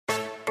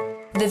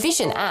The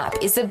Vision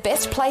app is the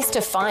best place to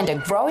find a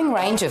growing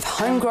range of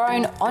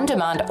homegrown,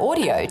 on-demand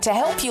audio to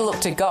help you look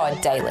to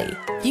God daily.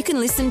 You can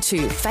listen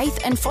to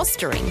Faith and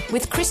Fostering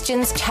with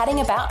Christians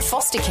chatting about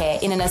foster care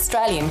in an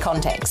Australian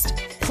context.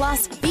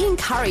 Plus, be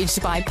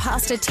encouraged by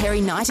Pastor Terry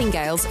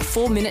Nightingale's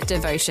 4-minute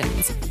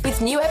devotions, with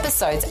new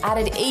episodes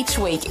added each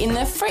week in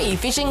the free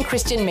Vision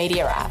Christian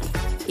Media app.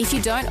 If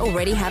you don't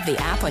already have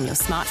the app on your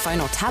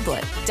smartphone or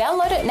tablet,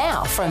 download it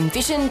now from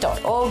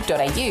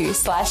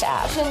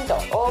vision.org.au/app.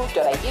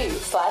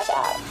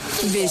 Vision.org.au/app.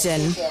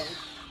 Vision.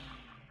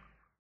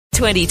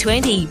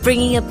 2020,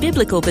 bringing a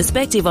biblical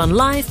perspective on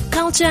life,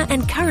 culture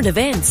and current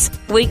events.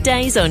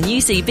 Weekdays on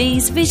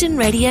UCB's Vision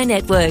Radio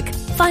Network.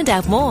 Find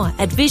out more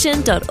at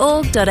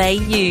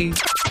vision.org.au.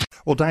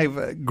 Well,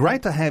 Dave,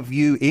 great to have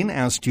you in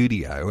our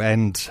studio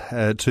and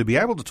to be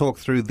able to talk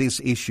through this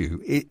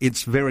issue.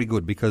 It's very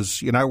good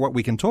because, you know what,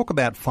 we can talk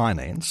about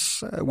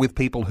finance with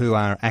people who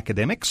are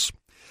academics.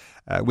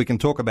 We can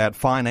talk about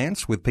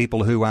finance with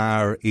people who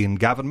are in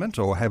government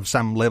or have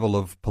some level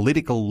of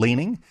political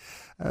leaning.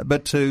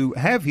 But to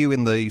have you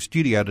in the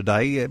studio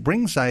today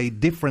brings a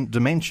different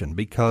dimension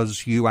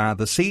because you are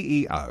the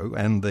CEO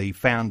and the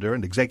founder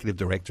and executive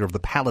director of the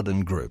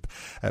Paladin Group.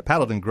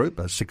 Paladin Group,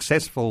 a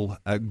successful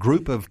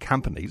group of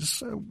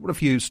companies. What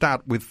if you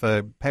start with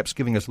perhaps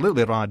giving us a little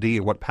bit of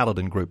idea what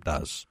Paladin Group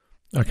does?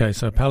 Okay,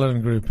 so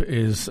Paladin Group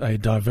is a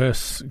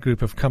diverse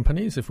group of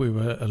companies. If we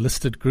were a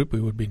listed group,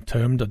 we would be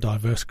termed a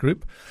diverse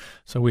group.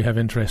 So we have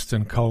interests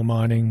in coal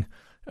mining,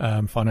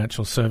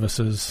 financial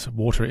services,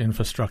 water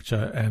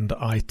infrastructure and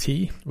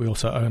IT. We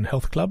also own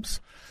health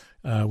clubs,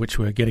 which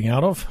we're getting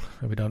out of.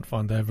 We don't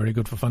find they're very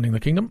good for funding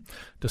the kingdom,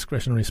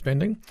 discretionary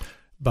spending.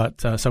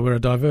 But so we're a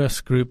diverse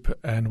group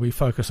and we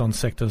focus on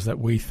sectors that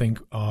we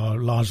think are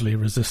largely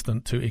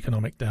resistant to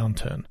economic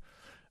downturn.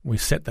 We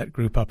set that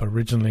group up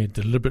originally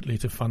deliberately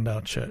to fund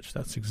our church.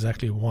 That's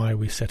exactly why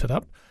we set it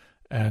up.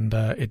 And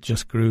it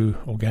just grew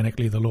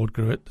organically. The Lord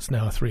grew it. It's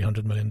now a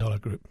 $300 million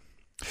group.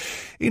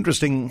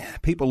 Interesting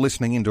people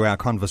listening into our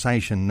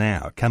conversation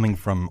now, coming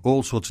from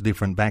all sorts of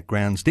different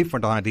backgrounds,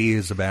 different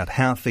ideas about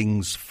how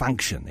things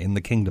function in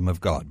the kingdom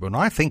of God. When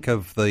I think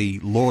of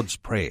the Lord's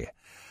Prayer,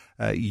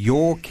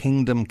 your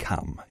kingdom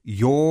come,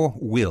 your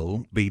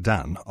will be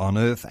done on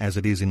earth as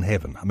it is in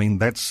heaven. I mean,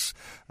 that's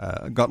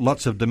got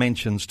lots of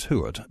dimensions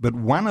to it. But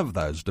one of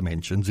those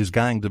dimensions is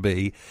going to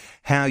be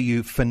how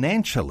you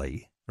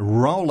financially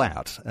roll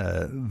out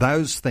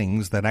those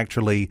things that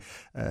actually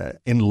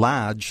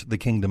enlarge the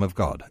kingdom of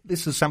God.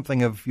 This is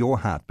something of your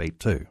heartbeat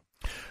too.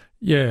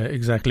 Yeah,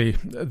 exactly.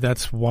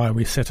 That's why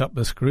we set up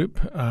this group.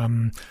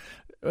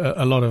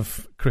 A lot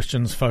of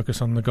Christians focus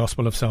on the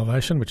gospel of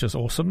salvation, which is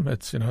awesome.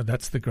 It's,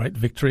 that's the great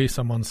victory.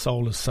 Someone's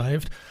soul is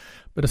saved.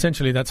 But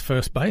essentially that's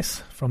first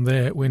base. From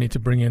there, we need to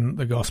bring in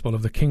the gospel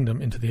of the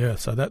kingdom into the earth.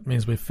 So that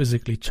means we're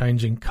physically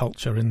changing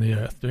culture in the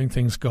earth, doing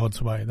things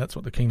God's way. That's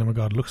what the kingdom of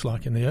God looks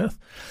like in the earth.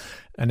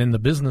 And in the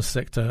business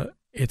sector,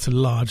 it's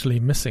largely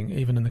missing,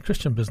 even in the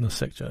Christian business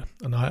sector.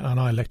 And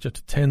I lecture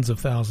to tens of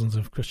thousands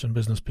of Christian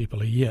business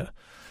people a year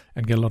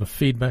and get a lot of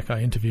feedback.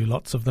 I interview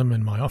lots of them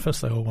in my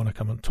office. They all want to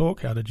come and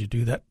talk. How did you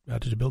do that? How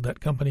did you build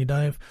that company,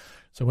 Dave?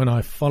 So when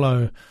I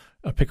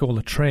pick all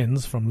the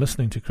trends from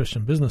listening to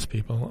Christian business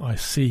people, I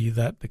see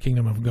that the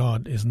kingdom of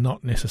God is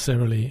not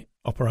necessarily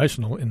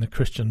operational in the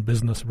Christian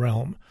business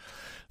realm.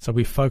 So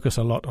we focus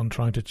a lot on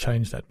trying to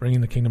change that,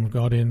 bringing the kingdom of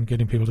God in,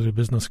 getting people to do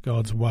business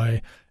God's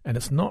way. And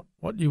it's not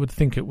what you would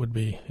think it would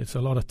be. It's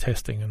a lot of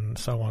testing and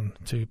so on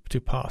to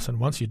pass. And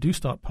once you do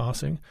start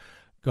passing,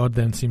 God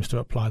then seems to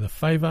apply the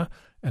favor,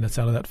 and it's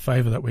out of that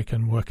favor that we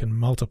can work in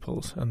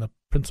multiples. And the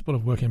principle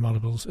of working in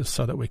multiples is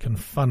so that we can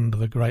fund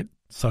the great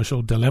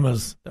social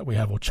dilemmas that we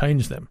have or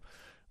change them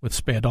with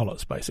spare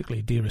dollars,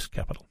 basically, de-risk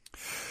capital.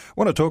 I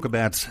want to talk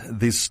about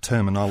this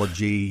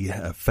terminology,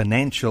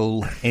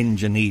 financial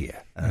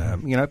engineer.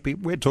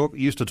 We're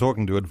used to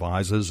talking to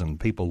advisors and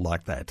people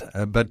like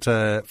that. But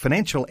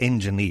financial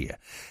engineer,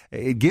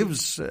 it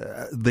gives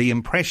the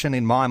impression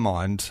in my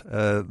mind,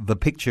 the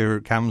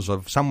picture comes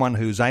of someone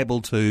who's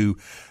able to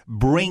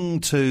bring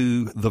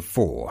to the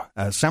fore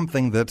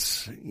something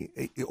that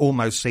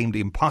almost seemed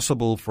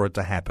impossible for it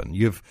to happen.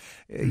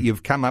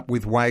 You've come up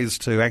with ways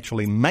to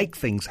actually make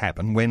things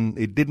happen when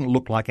it didn't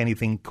look like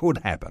anything could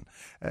happen.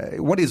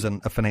 What is a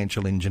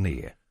financial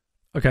engineer?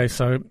 Okay,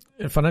 so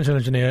a financial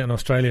engineer in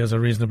Australia is a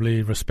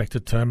reasonably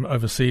respected term.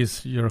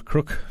 Overseas, you're a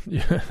crook.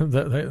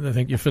 They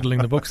think you're fiddling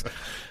the books.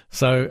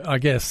 So I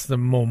guess the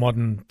more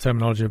modern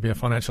terminology would be a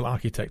financial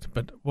architect.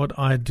 But what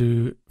I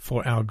do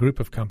for our group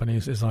of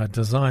companies is I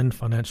design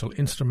financial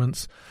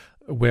instruments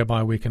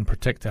whereby we can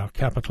protect our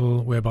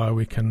capital, whereby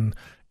we can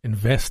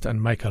invest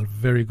and make a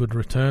very good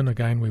return.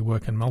 Again, we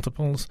work in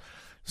multiples.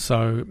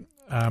 So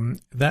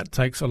that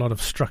takes a lot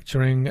of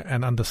structuring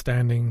and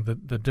understanding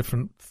the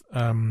different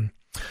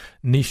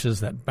niches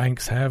that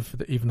banks have.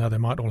 Even though they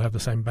might all have the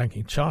same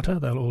banking charter,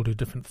 they'll all do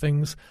different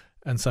things.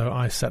 And so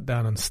I sat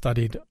down and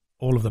studied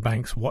all of the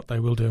banks, what they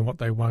will do and what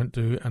they won't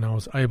do, and I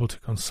was able to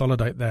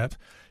consolidate that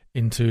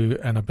into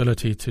an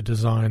ability to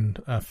design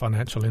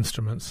financial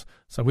instruments.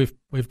 So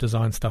we've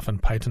designed stuff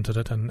and patented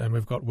it, and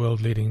we've got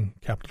world-leading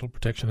capital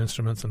protection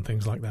instruments and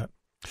things like that.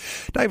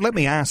 Dave, let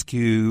me ask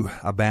you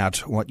about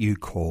what you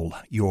call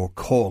your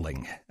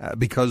calling,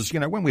 because,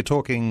 when we're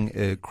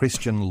talking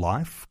Christian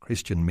life,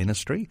 Christian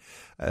ministry,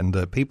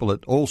 and people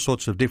at all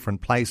sorts of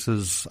different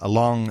places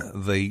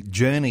along the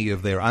journey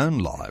of their own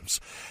lives,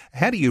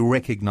 how do you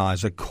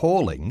recognise a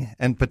calling,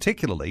 and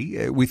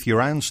particularly with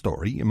your own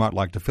story? You might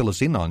like to fill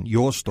us in on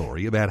your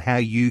story about how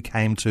you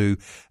came to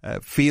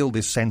feel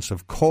this sense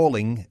of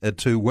calling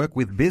to work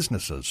with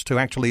businesses, to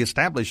actually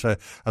establish a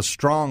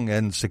strong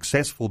and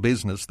successful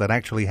business that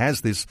actually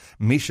has this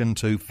mission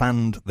to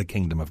fund the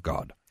kingdom of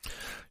God.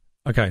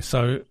 Okay,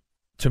 so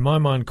to my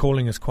mind,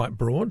 calling is quite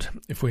broad.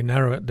 If we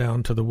narrow it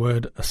down to the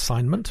word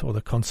assignment, or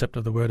the concept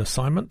of the word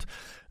assignment,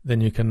 then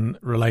you can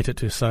relate it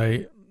to,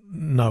 say,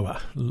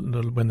 Noah.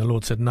 When the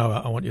Lord said,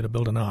 Noah, I want you to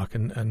build an ark,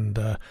 and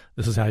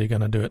this is how you're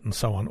going to do it, and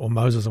so on. Or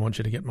Moses, I want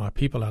you to get my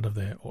people out of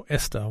there. Or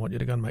Esther, I want you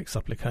to go and make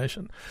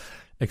supplication,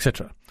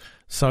 etc.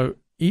 So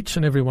each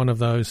and every one of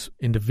those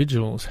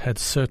individuals had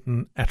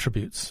certain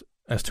attributes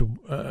as to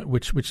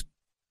which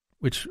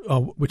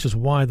is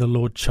why the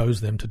Lord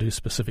chose them to do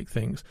specific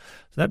things.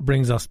 So that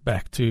brings us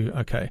back to,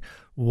 okay,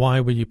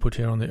 why were you put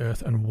here on the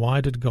earth, and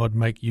why did God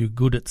make you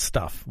good at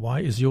stuff?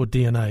 Why is your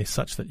DNA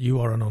such that you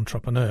are an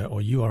entrepreneur,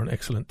 or you are an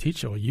excellent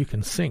teacher, or you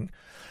can sing?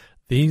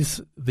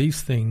 These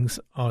things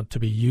are to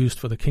be used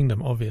for the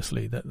kingdom,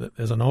 obviously. That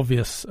there's an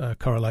obvious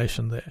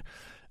correlation there.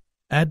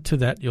 Add to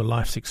that your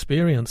life's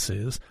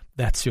experiences,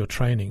 that's your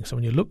training. So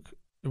when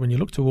you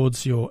look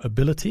towards your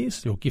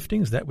abilities, your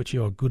giftings, that which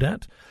you are good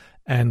at,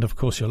 and, of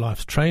course, your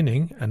life's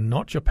training and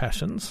not your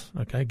passions.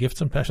 Okay,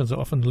 gifts and passions are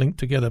often linked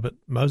together, but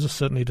Moses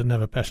certainly didn't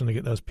have a passion to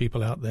get those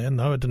people out there.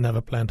 Noah didn't have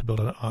a plan to build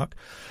an ark.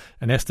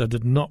 And Esther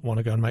did not want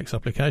to go and make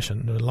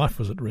supplication. Her life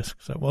was at risk,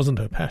 so it wasn't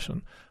her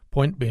passion.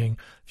 Point being,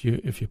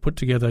 if you put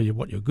together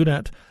what you're good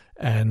at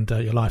and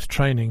your life's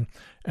training,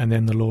 and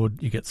then the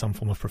Lord, you get some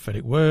form of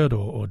prophetic word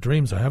or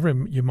dreams, or however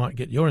you might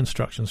get your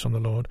instructions from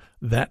the Lord,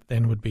 that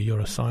then would be your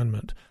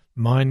assignment.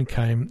 Mine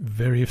came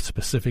very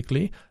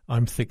specifically.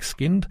 I'm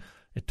thick-skinned.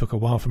 It took a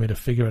while for me to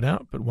figure it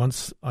out, but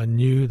once I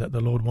knew that the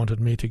Lord wanted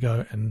me to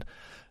go and,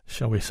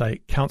 shall we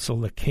say,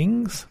 counsel the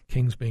kings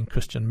being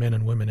Christian men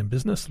and women in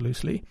business,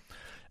 loosely,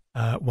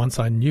 once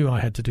I knew I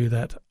had to do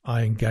that,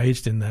 I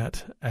engaged in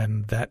that,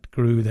 and that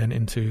grew then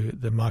into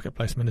the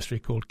marketplace ministry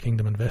called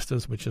Kingdom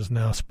Investors, which is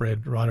now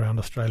spread right around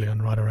Australia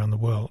and right around the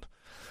world.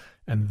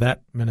 And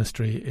that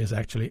ministry is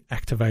actually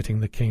activating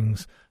the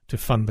kings to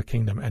fund the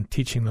kingdom and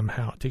teaching them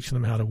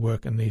how to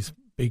work in these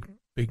big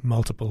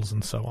multiples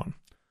and so on.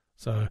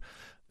 So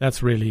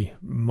that's really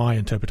my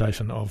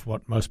interpretation of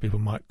what most people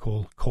might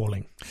call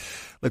calling.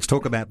 Let's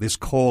talk about this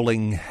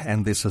calling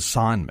and this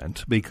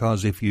assignment,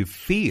 because if you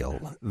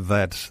feel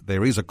that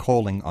there is a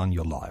calling on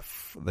your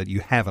life, that you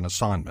have an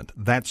assignment,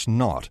 that's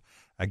not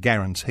a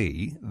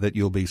guarantee that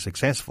you'll be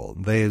successful.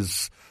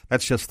 That's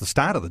just the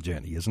start of the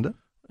journey, isn't it?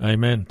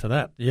 Amen to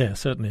that. Yeah,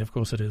 certainly. Of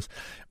course it is.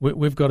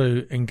 We've got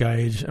to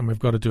engage, and we've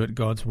got to do it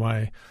God's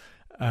way.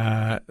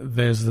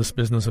 There's this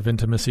business of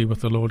intimacy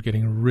with the Lord,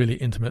 getting really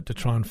intimate to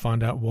try and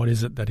find out what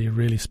is it that He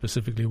really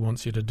specifically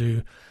wants you to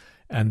do,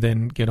 and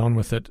then get on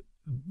with it.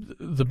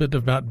 The bit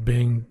about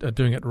doing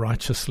it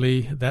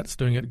righteously, that's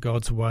doing it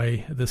God's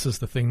way. This is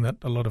the thing that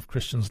a lot of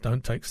Christians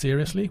don't take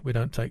seriously. We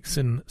don't take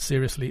sin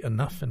seriously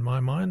enough, in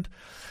my mind.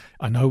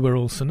 I know we're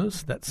all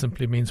sinners. That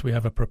simply means we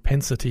have a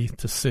propensity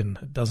to sin.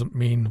 It doesn't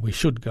mean we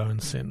should go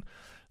and sin.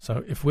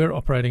 So if we're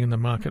operating in the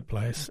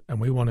marketplace and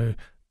we want to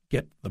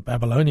get the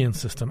Babylonian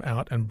system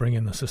out and bring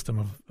in the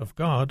system of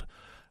God,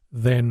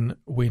 then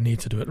we need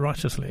to do it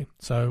righteously.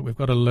 So we've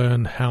got to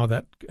learn how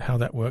that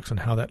works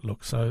and how that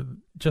looks. So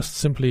just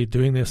simply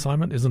doing the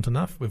assignment isn't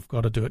enough. We've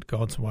got to do it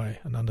God's way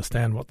and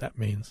understand what that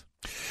means.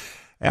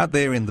 Out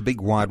there in the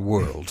big wide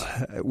world,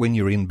 when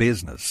you're in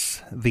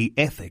business, the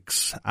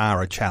ethics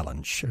are a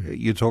challenge.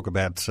 You talk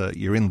about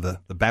you're in the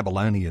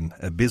Babylonian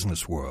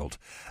business world.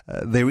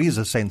 There is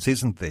a sense,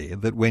 isn't there,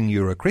 that when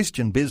you're a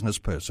Christian business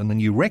person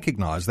and you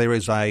recognize there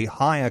is a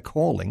higher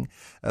calling,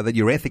 that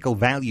your ethical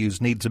values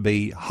need to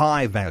be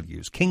high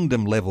values,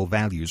 kingdom-level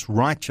values,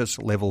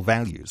 righteous-level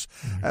values,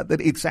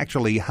 that it's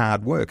actually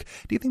hard work.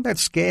 Do you think that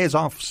scares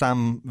off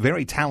some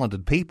very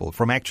talented people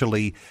from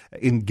actually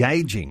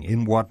engaging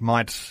in what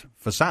might,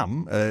 for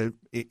some,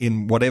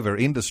 in whatever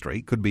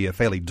industry, could be a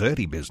fairly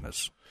dirty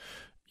business?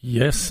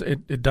 Yes,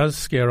 it does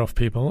scare off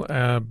people,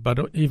 but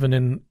even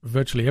in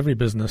virtually every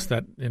business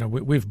that,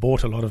 we've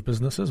bought a lot of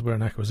businesses, we're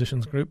an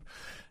acquisitions group,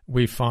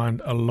 we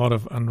find a lot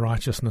of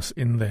unrighteousness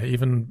in there,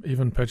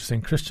 even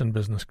purchasing Christian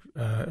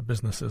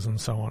businesses and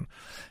so on.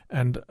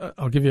 And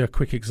I'll give you a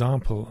quick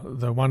example.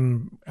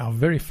 Our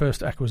very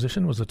first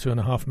acquisition was a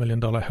 $2.5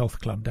 million health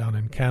club down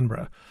in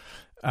Canberra.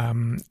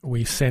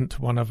 We sent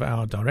one of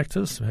our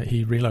directors,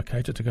 he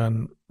relocated to go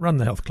and run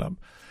the health club.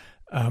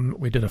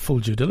 We did a full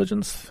due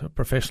diligence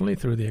professionally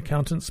through the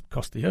accountants,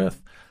 cost the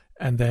earth,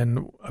 And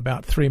then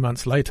about 3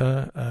 months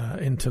later,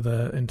 into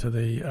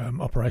the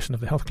operation of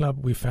the health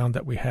club, we found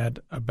that we had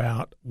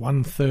about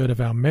 1/3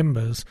 of our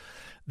members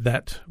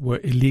that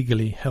were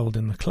illegally held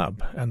in the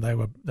club, and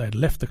they'd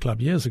left the club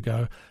years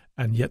ago,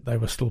 and yet they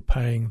were still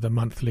paying the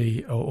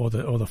monthly or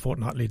the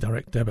fortnightly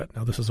direct debit.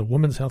 Now, this is a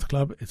women's health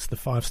club. It's the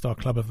 5-star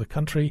club of the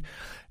country,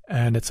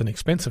 and it's an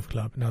expensive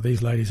club. Now,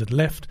 these ladies had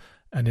left,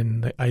 and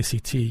in the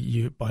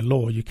ACT, by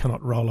law, you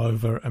cannot roll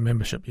over a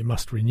membership. You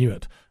must renew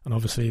it. And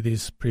obviously,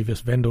 these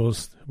previous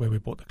vendors where we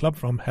bought the club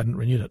from hadn't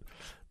renewed it.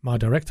 My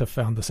director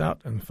found this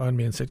out and phoned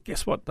me and said,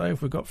 "Guess what,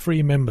 Dave? We've got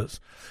free members.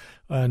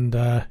 And,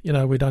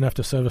 we don't have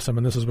to service them,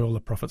 and this is where all the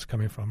profit's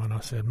coming from." And I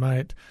said,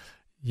 "Mate,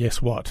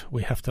 guess what?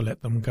 We have to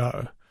let them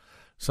go."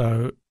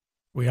 So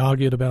we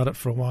argued about it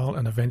for a while,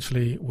 and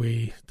eventually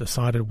we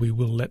decided we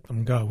will let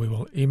them go. We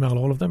will email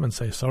all of them and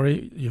say,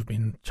 "Sorry, you've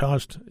been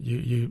charged.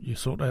 You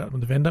sort it out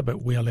with the vendor,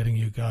 but we are letting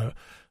you go."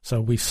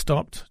 So we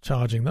stopped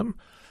charging them,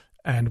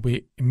 and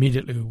we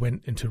immediately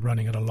went into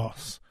running at a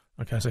loss.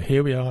 Okay, so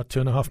here we are,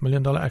 $2.5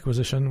 million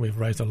acquisition. We've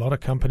raised a lot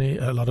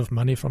of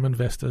money from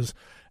investors,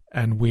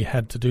 and we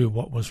had to do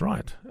what was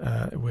right.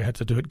 We had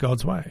to do it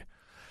God's way.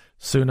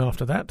 Soon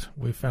after that,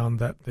 we found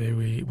that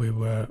we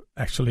were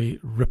actually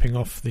ripping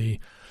off the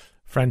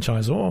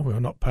franchisor. We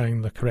were not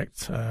paying the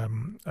correct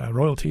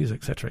royalties,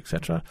 etc.,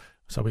 etc.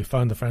 So we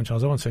phoned the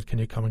franchisor and said, "Can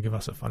you come and give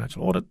us a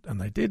financial audit?" And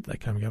they did. They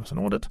came and gave us an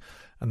audit,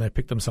 and they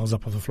picked themselves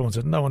up off the floor and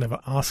said, "No one ever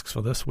asks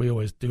for this. We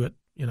always do it.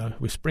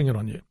 We spring it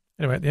on you."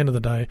 Anyway, at the end of the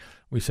day,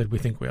 we said, "We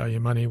think we owe you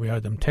money." We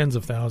owed them tens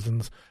of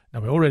thousands.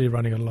 Now, we're already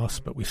running a loss,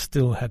 but we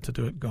still had to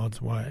do it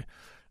God's way.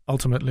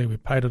 Ultimately, we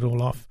paid it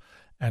all off,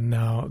 and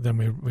now then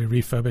we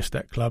refurbished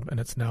that club,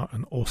 and it's now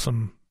an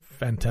awesome,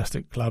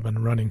 fantastic club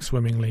and running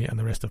swimmingly, and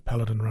the rest of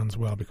Paladin runs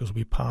well because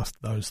we passed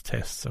those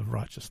tests of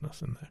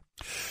righteousness in there.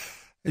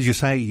 As you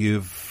say,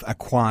 you've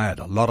acquired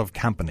a lot of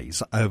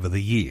companies over the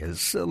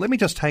years. Let me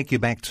just take you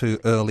back to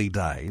early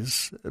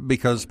days,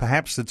 because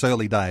perhaps it's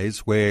early days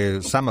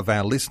where some of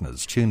our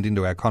listeners tuned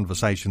into our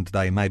conversation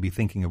today may be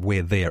thinking of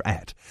where they're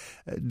at.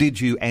 Did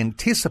you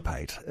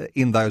anticipate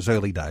in those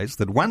early days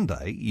that one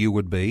day you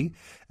would be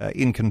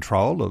in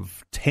control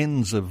of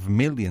tens of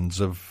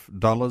millions of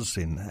dollars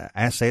in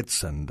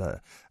assets and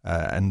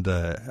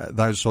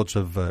those sorts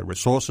of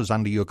resources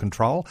under your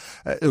control?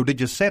 Or did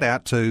you set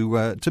out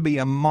to be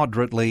a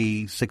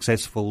moderately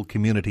successful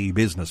community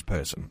business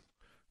person?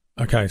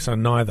 Okay, so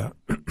neither.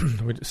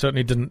 We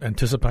certainly didn't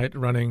anticipate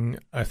running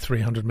a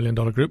 $300 million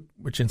group,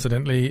 which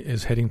incidentally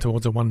is heading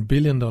towards a $1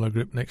 billion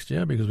group next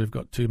year because we've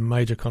got 2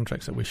 major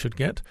contracts that we should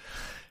get.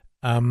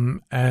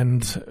 And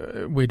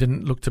we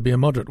didn't look to be a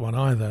moderate one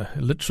either.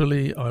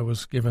 Literally, I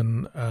was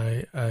given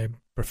a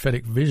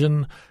prophetic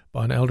vision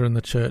by an elder in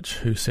the church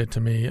who said to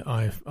me,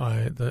 I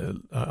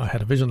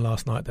had a vision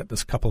last night that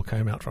this couple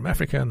came out from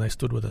Africa and they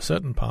stood with a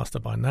certain pastor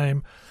by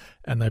name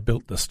and they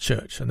built this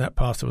church. And that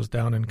pastor was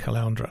down in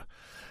Caloundra.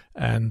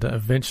 And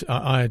eventually,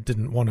 I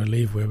didn't want to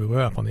leave where we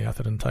were up on the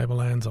Atherton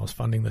Tablelands. I was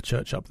funding the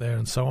church up there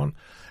and so on.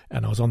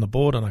 And I was on the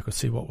board and I could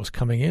see what was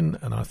coming in.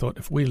 And I thought,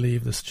 if we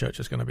leave, this church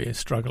is going to be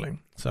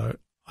struggling. So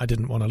I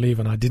didn't want to leave,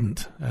 and I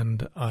didn't.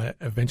 And I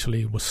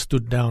eventually was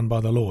stood down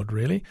by the Lord,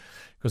 really,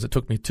 because it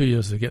took me 2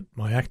 years to get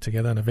my act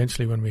together. And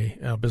eventually, when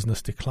our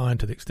business declined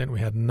to the extent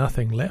we had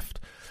nothing left,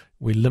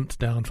 we limped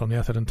down from the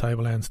Atherton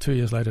Tablelands 2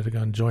 years later to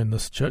go and join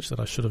this church that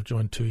I should have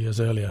joined 2 years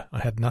earlier. I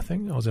had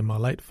nothing. I was in my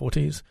late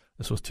 40s.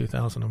 This was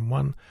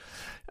 2001.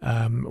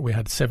 We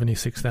had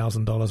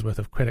 $76,000 worth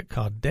of credit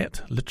card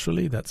debt.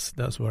 Literally,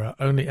 those were our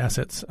only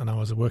assets, and I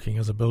was working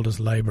as a builder's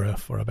labourer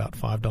for about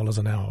 $5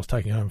 an hour. I was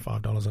taking home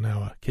 $5 an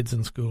hour, kids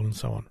in school and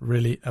so on.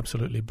 Really,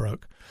 absolutely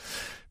broke.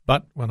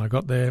 But when I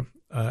got there,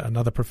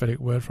 another prophetic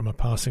word from a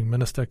passing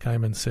minister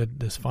came and said,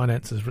 "There's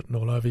finances written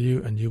all over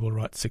you, and you will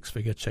write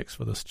 6-figure checks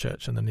for this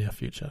church in the near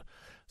future."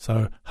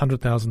 So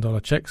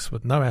 $100,000 checks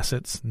with no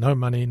assets, no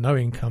money, no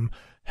income.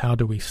 How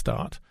do we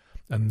start?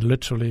 And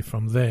literally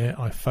from there,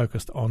 I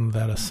focused on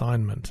that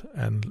assignment,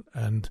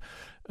 and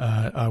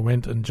I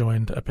went and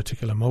joined a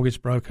particular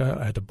mortgage broker.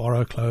 I had to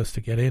borrow clothes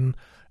to get in.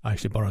 I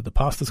actually borrowed the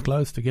pastor's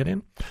clothes to get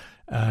in.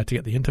 To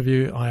get the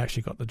interview, I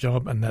actually got the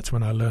job, and that's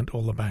when I learned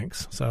all the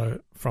banks. So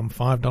from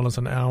 $5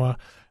 an hour,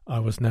 I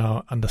was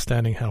now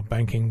understanding how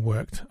banking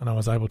worked, and I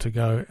was able to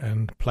go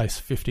and place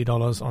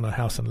 $50 on a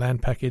house and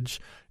land package.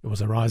 It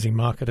was a rising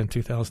market in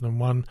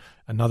 2001,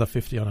 another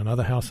 $50 on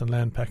another house and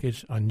land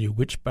package. I knew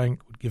which bank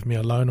would give me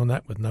a loan on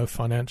that with no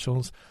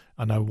financials.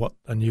 I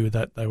knew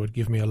that they would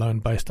give me a loan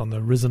based on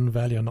the risen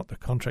value, not the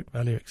contract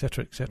value,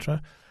 etc.,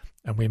 etc.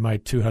 And we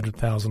made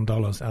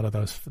 $200,000 out of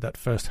that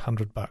first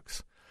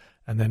 $100.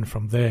 And then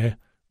from there,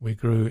 we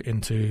grew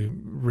into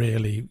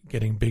really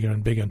getting bigger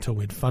and bigger until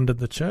we'd funded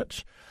the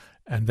church.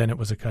 And then it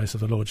was a case of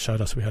the Lord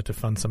showed us we had to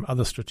fund some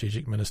other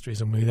strategic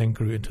ministries, and we then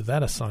grew into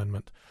that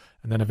assignment.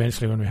 And then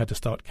eventually when we had to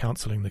start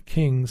counseling the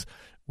kings,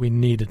 we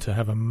needed to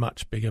have a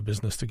much bigger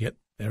business to get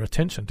their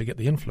attention, to get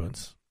the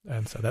influence.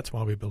 And so that's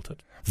why we built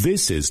it.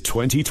 This is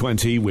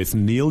 2020 with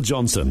Neil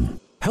Johnson,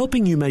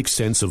 helping you make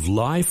sense of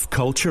life,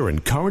 culture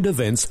and current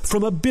events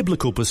from a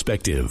biblical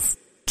perspective.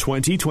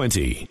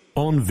 2020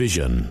 on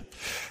Vision.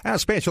 Our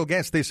special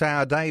guest this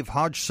hour, Dave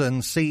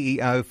Hodgson,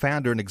 CEO,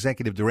 founder and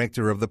executive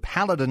director of the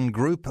Paladin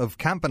Group of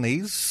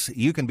Companies.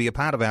 You can be a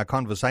part of our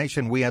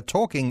conversation. We are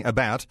talking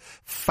about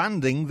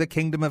funding the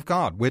kingdom of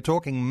God. We're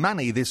talking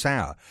money this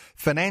hour,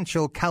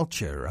 financial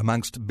culture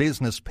amongst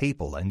business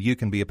people, and you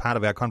can be a part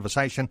of our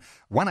conversation.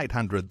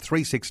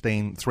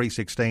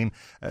 1-800-316-316.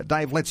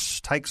 Dave, let's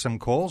take some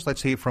calls.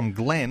 Let's hear from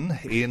Glenn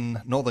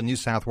in northern New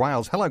South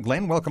Wales. Hello,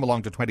 Glenn. Welcome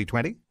along to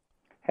 2020.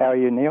 How are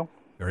you, Neil?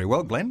 Very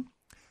well, Glenn.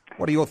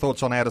 What are your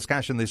thoughts on our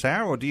discussion this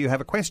hour, or do you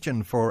have a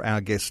question for our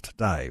guest,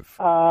 Dave?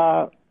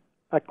 A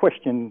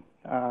question.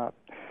 I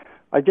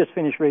just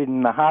finished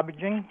reading the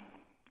Harbinging,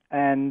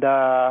 and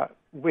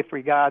with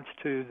regards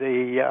to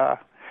the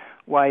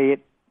way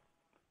it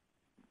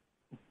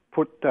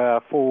put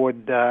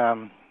forward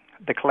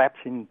the collapse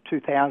in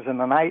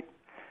 2008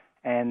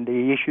 and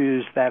the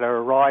issues that are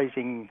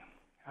arising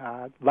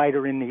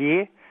later in the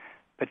year,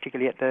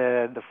 particularly at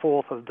the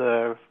fourth of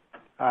the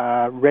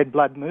red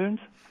blood moons.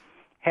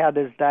 How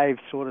does Dave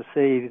sort of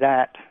see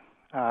that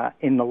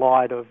in the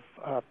light of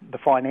the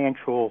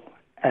financial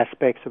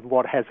aspects of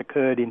what has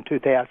occurred in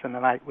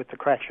 2008 with the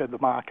crash of the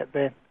market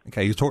there?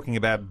 Okay, you're talking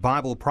about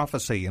Bible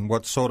prophecy and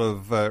what sort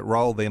of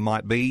role there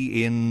might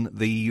be in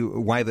the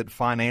way that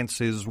finance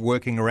is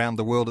working around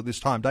the world at this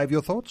time. Dave,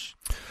 your thoughts?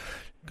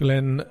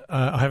 Glenn,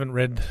 I haven't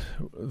read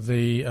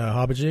the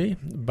Harbinging,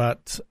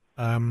 but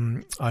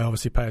I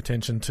obviously pay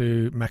attention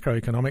to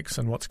macroeconomics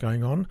and what's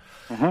going on.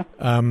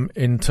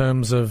 In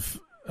terms of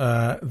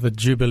the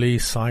Jubilee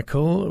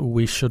cycle,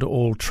 we should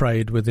all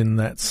trade within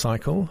that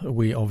cycle.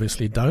 We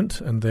obviously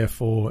don't, and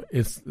therefore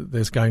if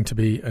there's going to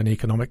be an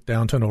economic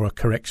downturn or a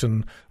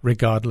correction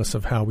regardless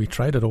of how we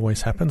trade. It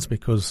always happens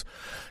because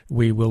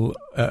we will,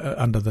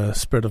 under the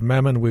spirit of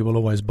mammon, we will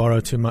always borrow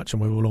too much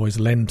and we will always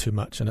lend too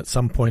much, and at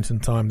some point in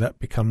time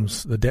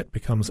the debt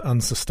becomes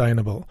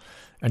unsustainable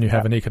and you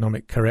have an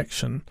economic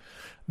correction.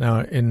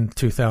 Now, in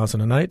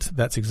 2008,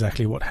 that's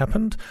exactly what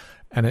happened.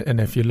 And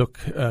if you look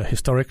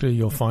historically,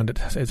 you'll find it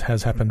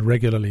has happened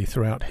regularly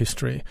throughout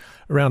history,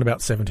 around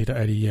about 70 to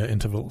 80-year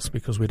intervals,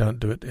 because we don't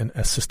do it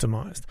as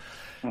systemized.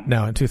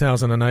 Now, in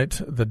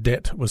 2008, the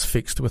debt was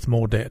fixed with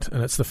more debt,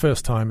 and it's the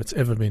first time it's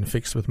ever been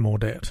fixed with more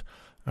debt.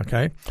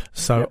 Okay?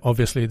 So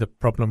obviously the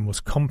problem was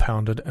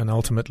compounded, and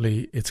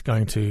ultimately it's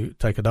going to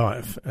take a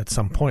dive at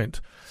some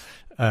point.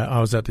 I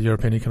was at the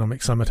European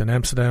Economic Summit in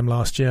Amsterdam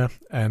last year,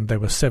 and there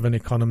were 7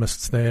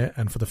 economists there,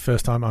 and for the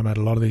first time, I'm at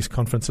a lot of these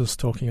conferences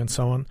talking and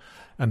so on,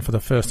 and for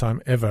the first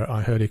time ever,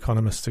 I heard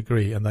economists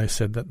agree, and they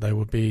said that there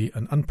would be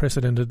an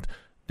unprecedented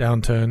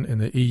downturn in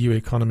the EU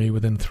economy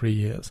within 3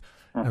 years.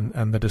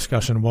 And the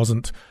discussion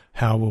wasn't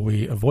how will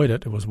we avoid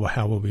it, it was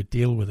how will we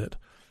deal with it.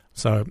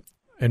 So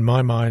in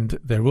my mind,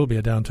 there will be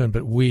a downturn,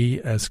 but we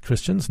as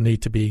Christians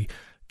need to be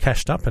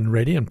cashed up and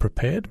ready and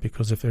prepared,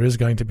 because if there is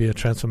going to be a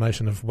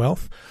transformation of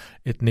wealth,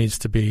 it needs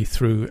to be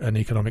through an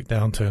economic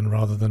downturn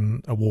rather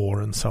than a war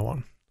and so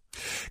on.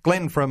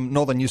 Glenn from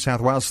northern New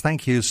South Wales,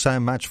 thank you so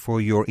much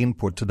for your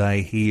input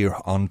today here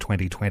on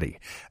 2020.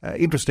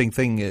 Interesting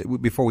thing,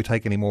 before we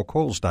take any more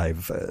calls,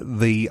 Dave,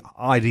 the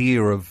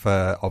idea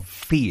of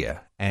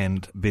fear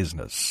and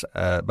business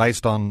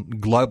based on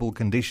global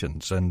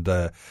conditions and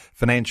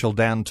financial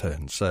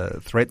downturns,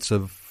 threats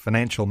of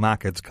financial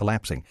markets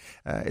collapsing.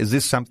 Is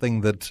this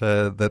something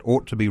that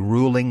ought to be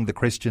ruling the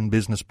Christian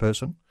business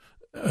person?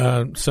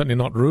 Certainly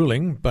not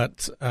ruling,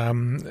 but,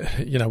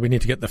 we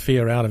need to get the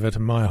fear out of it.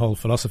 And my whole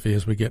philosophy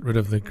is we get rid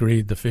of the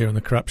greed, the fear and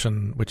the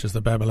corruption, which is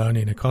the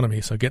Babylonian economy.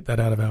 So get that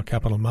out of our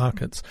capital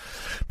markets.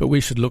 But we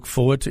should look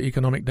forward to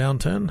economic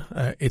downturn.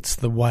 It's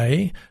the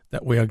way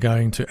that we are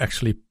going to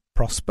actually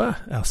prosper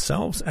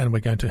ourselves, and we're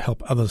going to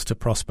help others to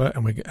prosper,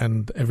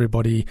 and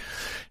everybody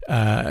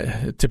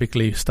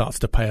typically starts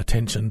to pay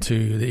attention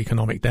to the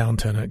economic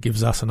downturn. It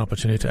gives us an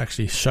opportunity to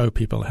actually show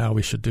people how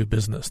we should do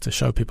business, to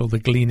show people the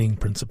gleaning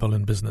principle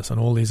in business and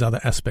all these other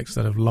aspects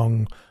that have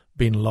long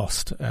been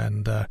lost,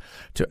 and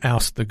to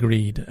oust the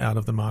greed out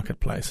of the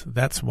marketplace.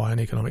 That's why an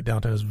economic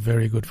downturn is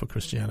very good for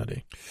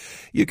Christianity.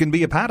 You can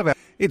be a part of it.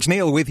 It's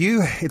Neil with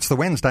you. It's the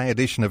Wednesday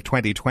edition of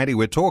 2020.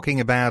 We're talking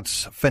about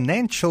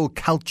financial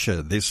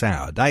culture this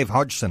hour. Dave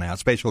Hodgson, our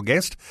special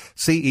guest,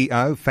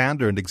 CEO,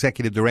 founder and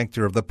executive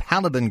director of the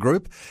Paladin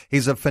Group.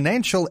 He's a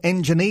financial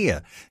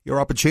engineer. Your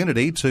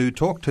opportunity to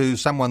talk to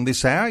someone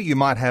this hour. You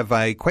might have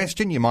a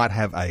question. You might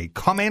have a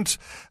comment.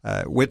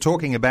 We're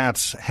talking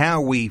about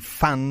how we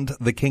fund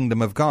the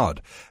kingdom of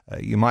God.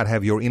 You might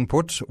have your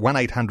input,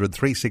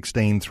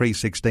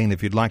 1-800-316-316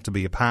 if you'd like to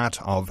be a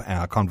part of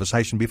our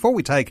conversation. Before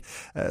we take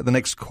the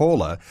next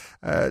caller,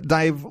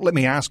 Dave, let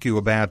me ask you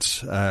about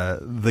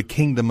the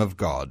kingdom of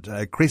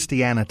God.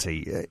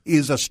 Christianity,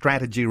 is a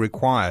strategy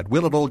required?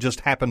 Will it all just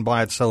happen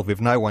by itself if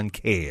no one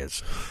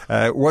cares?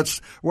 What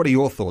are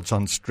your thoughts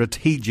on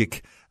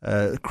strategic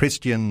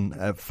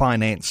Christian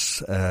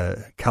finance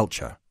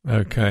culture?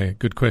 Okay,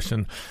 good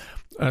question.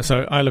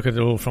 So I look at it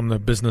all from the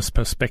business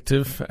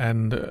perspective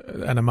and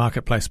a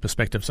marketplace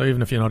perspective. So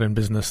even if you're not in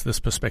business, this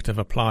perspective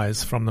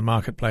applies from the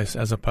marketplace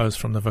as opposed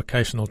from the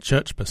vocational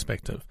church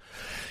perspective.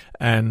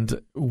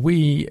 And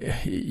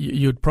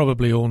you'd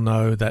probably all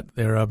know that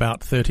there are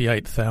about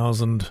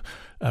 38,000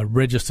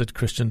 registered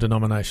Christian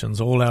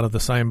denominations, all out of the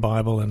same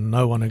Bible, and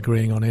no one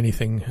agreeing on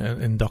anything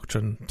in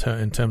doctrine,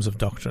 in terms of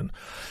doctrine.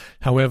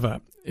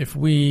 However, if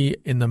we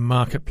in the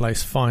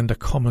marketplace find a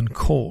common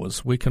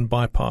cause, we can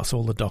bypass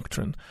all the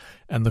doctrine.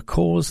 And the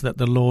cause that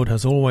the Lord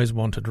has always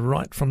wanted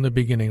right from the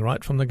beginning,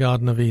 right from the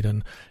Garden of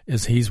Eden,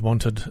 is he's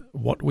wanted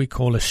what we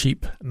call a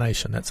sheep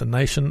nation. That's a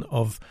nation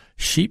of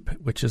sheep,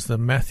 which is the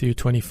Matthew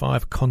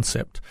 25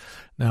 concept.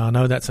 Now, I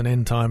know that's an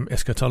end-time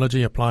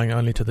eschatology applying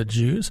only to the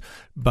Jews,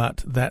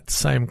 but that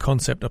same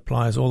concept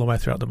applies all the way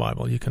throughout the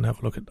Bible. You can have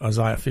a look at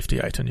Isaiah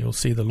 58 and you'll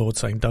see the Lord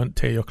saying, don't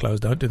tear your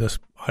clothes, don't do this.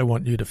 I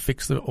want you to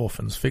fix the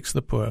orphans, fix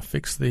the poor,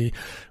 fix the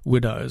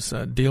widows,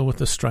 deal with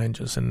the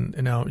strangers. And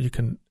you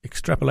can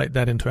extrapolate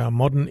that into our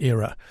modern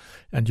era,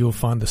 and you'll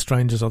find the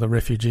strangers are the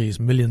refugees,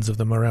 millions of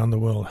them around the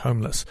world,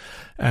 homeless.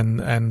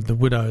 And the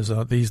widows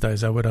are, these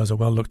days, our widows are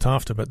well looked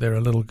after, but there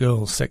are little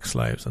girls, sex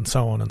slaves, and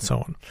so on and so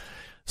on.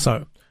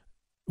 So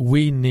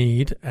we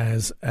need,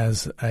 as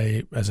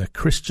a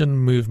Christian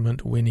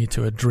movement, we need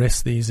to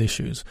address these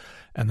issues.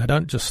 And they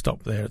don't just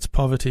stop there. It's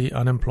poverty,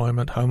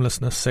 unemployment,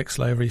 homelessness, sex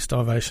slavery,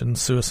 starvation,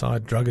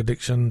 suicide, drug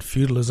addiction,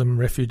 feudalism,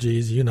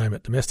 refugees, you name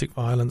it, domestic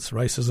violence,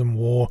 racism,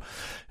 war,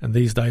 and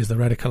these days the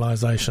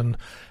radicalization,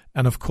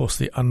 and of course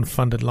the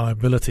unfunded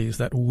liabilities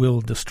that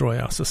will destroy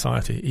our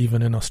society,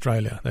 even in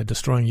Australia. They're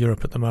destroying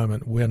Europe at the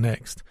moment. We're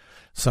next.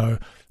 So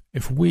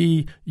if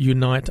we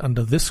unite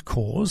under this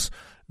cause,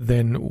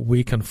 then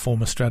we can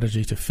form a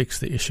strategy to fix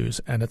the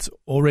issues. And it's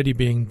already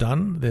being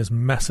done. There's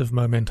massive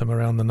momentum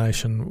around the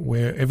nation.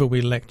 Wherever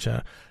we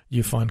lecture,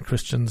 you find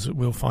Christians,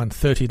 we'll find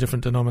 30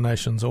 different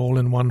denominations all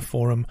in one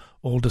forum,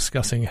 all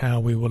discussing how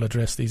we will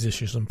address these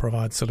issues and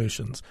provide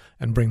solutions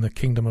and bring the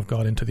kingdom of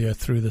God into the earth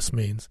through this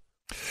means.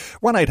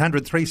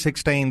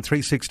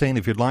 1-800-316-316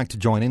 if you'd like to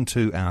join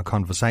into our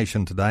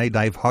conversation today.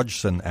 Dave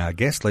Hodgson, our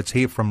guest. Let's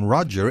hear from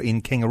Roger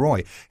in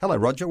Kingaroy. Hello,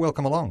 Roger.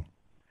 Welcome along.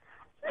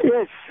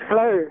 Yes,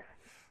 hello.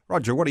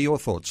 Roger, what are your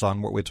thoughts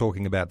on what we're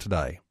talking about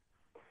today?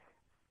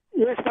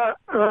 Yes,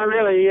 I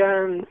really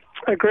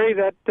agree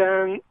that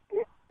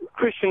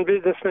Christian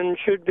businessmen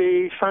should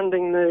be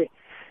funding the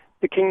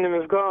kingdom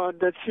of God,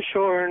 that's for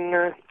sure,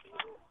 and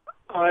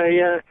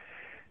I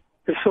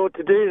have sought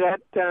to do that.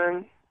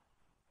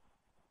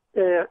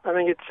 I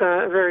think it's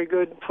a very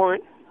good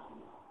point.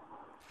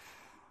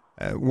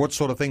 What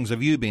sort of things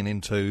have you been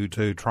into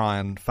to try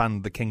and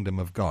fund the kingdom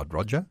of God,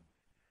 Roger?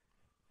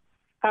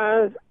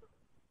 Well,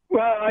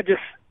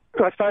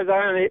 I suppose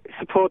I only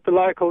support the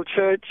local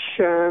church.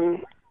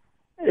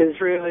 Is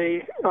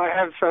really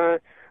I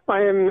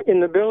am in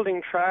the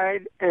building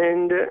trade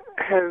and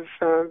have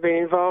been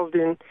involved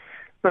in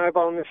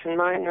mobile mission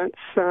maintenance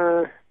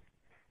from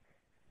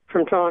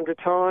time to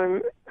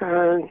time,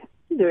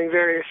 doing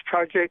various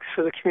projects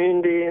for the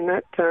community, and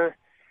that that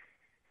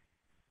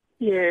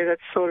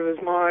sort of is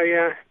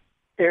my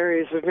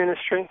areas of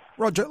ministry.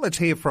 Roger, let's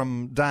hear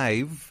from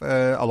Dave.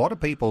 A lot of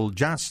people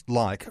just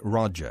like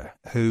Roger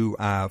who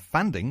are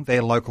funding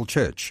their local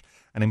church.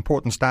 An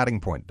important starting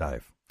point,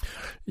 Dave.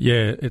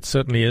 Yeah, it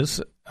certainly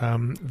is.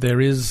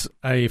 There is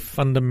a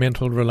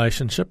fundamental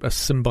relationship, a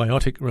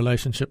symbiotic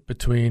relationship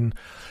between,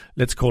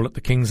 let's call it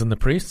the kings and the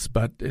priests,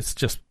 but it's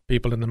just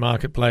people in the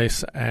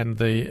marketplace and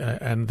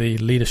the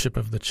leadership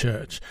of the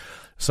church.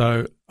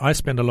 So I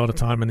spend a lot of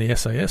time in the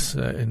SAS,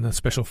 in the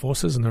Special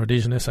Forces, in the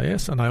Rhodesian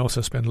SAS, and I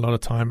also spend a lot of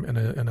time in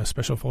a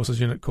Special Forces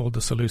unit called the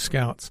Selous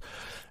Scouts.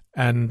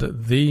 And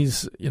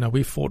these,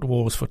 we fought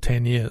wars for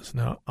 10 years.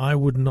 Now, I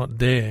would not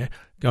dare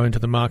go into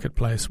the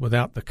marketplace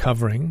without the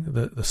covering,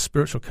 the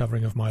spiritual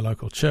covering of my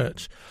local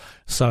church.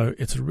 So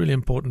it's really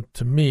important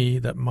to me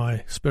that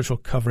my spiritual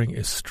covering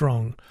is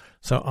strong.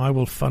 So I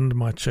will fund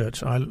my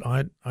church.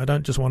 I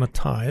don't just want to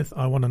tithe.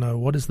 I want to know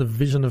what is the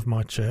vision of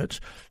my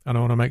church, and I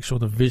want to make sure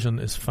the vision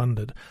is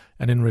funded.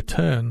 And in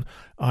return,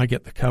 I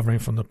get the covering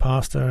from the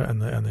pastor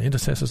and the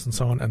intercessors and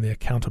so on, and the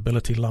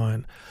accountability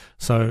line.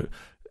 So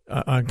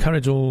I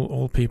encourage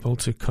all people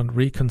to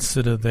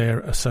reconsider their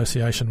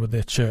association with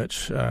their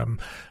church.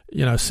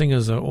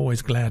 Singers are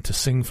always glad to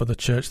sing for the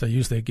church. They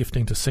use their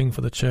gifting to sing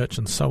for the church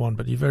and so on,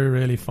 but you very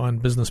rarely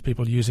find business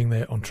people using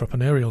their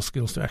entrepreneurial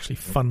skills to actually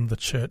fund the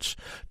church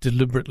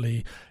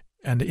deliberately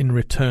and in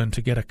return to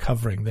get a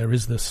covering.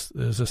 There's this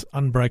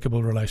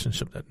unbreakable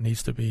relationship that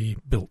needs to be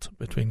built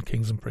between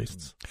kings and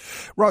priests.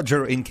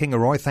 Roger in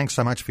Kingaroy, thanks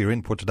so much for your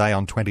input today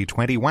on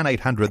 2020.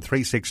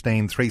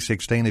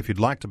 1-800-316-316 if you'd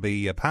like to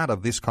be a part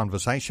of this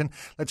conversation.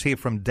 Let's hear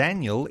from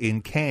Daniel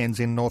in Cairns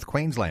in North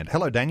Queensland.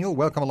 Hello, Daniel.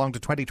 Welcome along to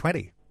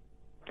 2020.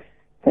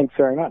 Thanks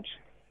very much.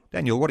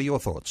 Daniel, what are your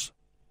thoughts?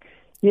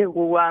 Yeah,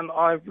 well,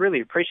 I really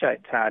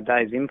appreciate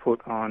Dave's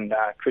input on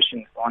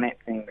Christians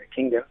financing the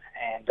kingdom,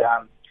 and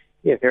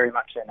very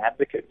much an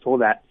advocate for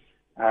that.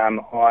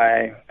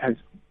 My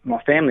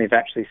family have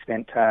actually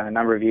spent a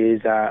number of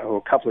years, or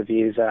a couple of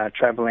years,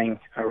 travelling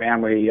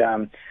around. We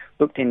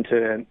looked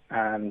into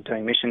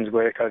doing missions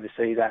work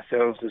overseas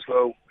ourselves as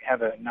well. We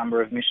have a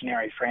number of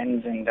missionary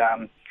friends, and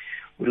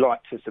would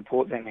like to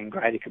support them in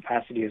greater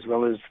capacity as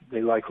well as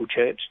the local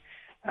church.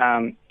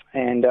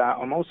 And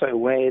I'm also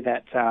aware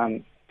that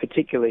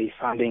particularly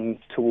funding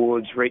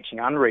towards reaching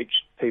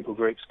unreached people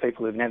groups,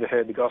 people who've never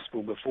heard the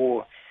gospel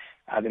before,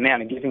 the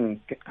amount of giving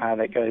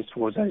that goes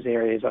towards those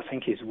areas, I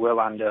think, is well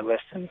under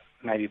less than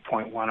maybe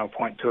 0.1 or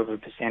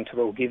 0.2% of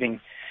all giving.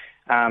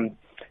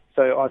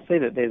 So I see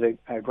that there's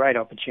a great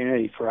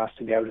opportunity for us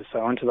to be able to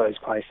sow into those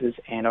places.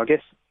 And I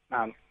guess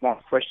one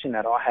question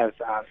that I have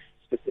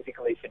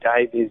specifically for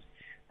Dave is,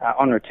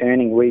 on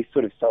returning, we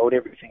sort of sold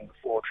everything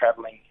before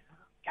travelling.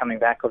 Coming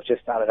back, I've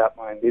just started up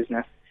my own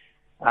business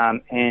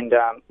and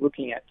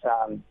looking at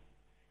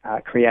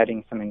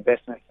creating some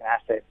investments and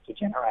assets to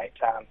generate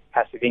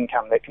passive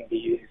income that can be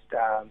used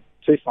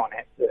to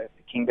finance the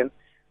kingdom.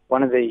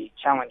 One of the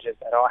challenges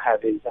that I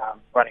have is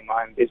running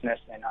my own business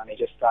and only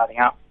just starting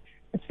up.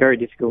 It's very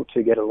difficult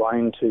to get a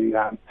loan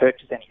to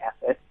purchase any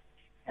assets,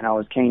 and I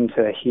was keen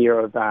to hear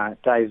of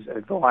Dave's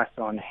advice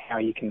on how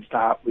you can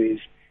start with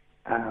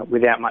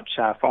without much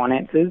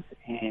finances,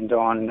 and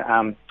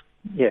on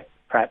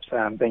perhaps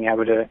being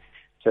able to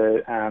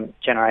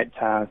generate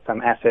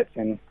some assets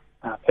and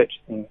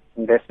purchasing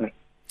investment.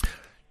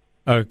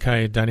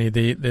 Okay, Danny,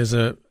 there's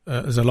a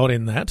lot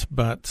in that,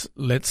 but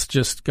let's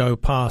just go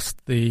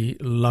past the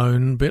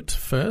loan bit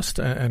first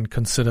and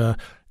consider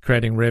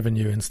creating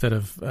revenue instead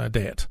of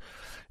debt.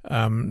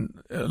 A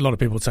lot of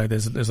people say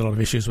there's a lot of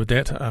issues with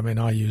debt. I mean,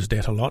 I use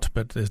debt a lot,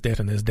 but there's debt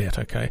and there's debt,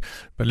 okay?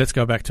 But let's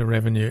go back to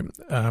revenue.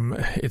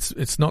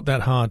 It's not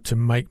that hard to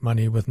make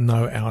money with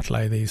no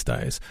outlay these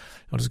days.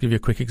 I'll just give you a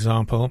quick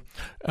example.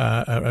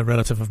 A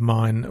relative of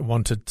mine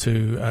wanted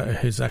to,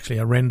 who's actually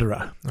a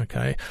renderer,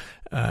 okay?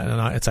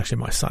 It's actually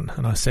my son.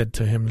 And I said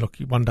to him, look,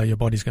 one day your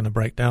body's going to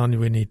break down.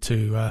 We need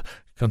to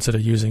consider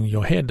using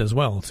your head as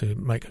well to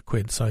make a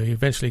quid. So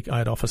eventually I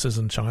had offices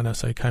in China,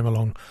 so he came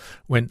along,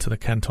 went to the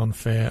Canton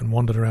Fair and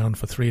wandered around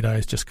for 3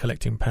 days just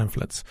collecting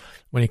pamphlets.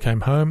 When he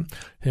came home,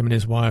 him and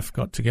his wife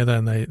got together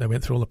and they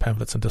went through all the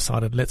pamphlets and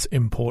decided, let's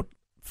import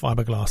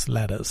fiberglass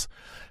ladders.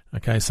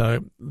 Okay,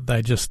 so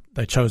they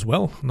chose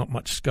well. Not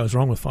much goes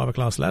wrong with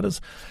fiberglass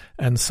ladders.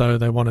 And so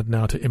they wanted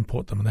now to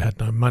import them, and they had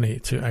no money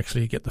to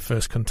actually get the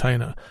first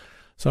container.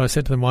 So I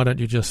said to them, why don't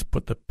you just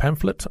put the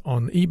pamphlet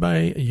on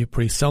eBay, you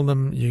pre-sell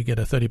them, you get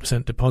a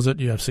 30% deposit,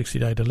 you have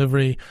 60-day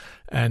delivery,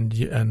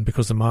 and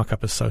because the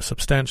markup is so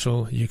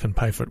substantial, you can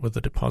pay for it with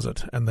the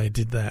deposit. And they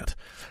did that.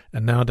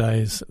 And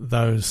nowadays,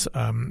 there's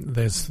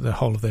the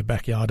whole of their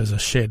backyard is a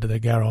shed. Their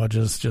garage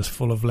is just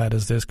full of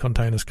ladders. There's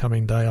containers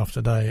coming day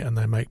after day, and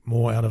they make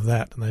more out of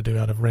that than they do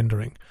out of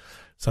rendering.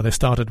 So they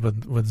started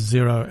with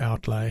zero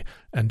outlay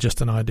and just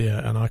an idea,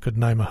 and I could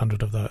name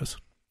 100 of those.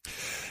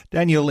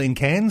 Daniel in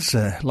Cairns,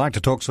 like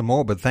to talk some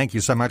more, but thank you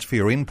so much for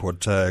your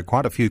input.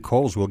 Quite a few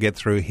calls we'll get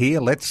through here.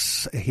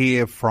 Let's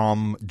hear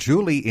from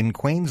Julie in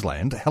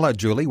Queensland. Hello,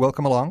 Julie.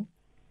 Welcome along.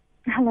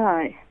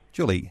 Hello.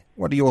 Julie,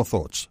 what are your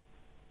thoughts?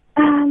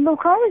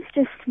 Look, I was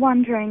just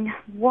wondering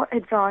what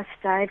advice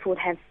Dave would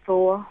have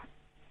for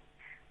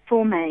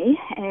me,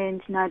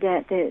 and no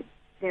doubt that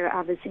there are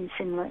others in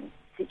similar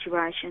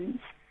situations.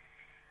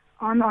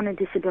 I'm on a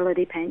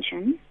disability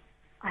pension.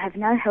 I have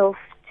no health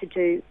to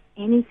do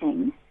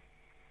anything.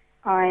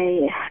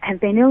 I have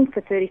been ill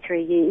for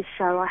 33 years,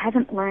 so I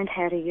haven't learned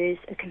how to use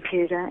a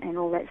computer and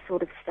all that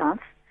sort of stuff.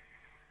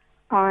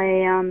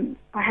 I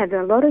have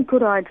a lot of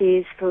good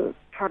ideas for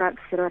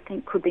products that I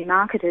think could be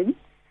marketed,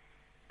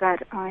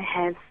 but I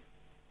have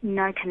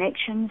no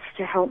connections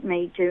to help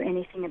me do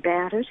anything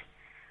about it.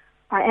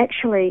 I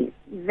actually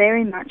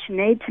very much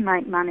need to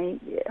make money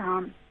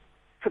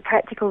for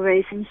practical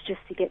reasons,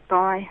 just to get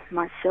by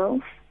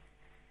myself.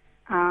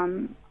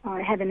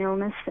 I have an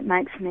illness that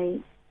makes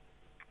me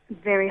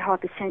very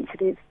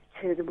hypersensitive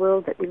to the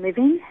world that we live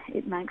in.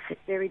 It makes it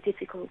very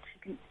difficult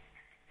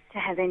to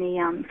have any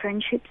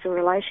friendships or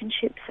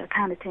relationships. I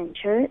can't attend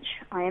church.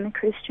 I am a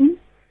Christian,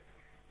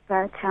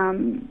 but for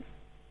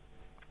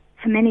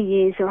many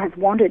years I have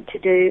wanted to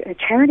do a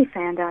charity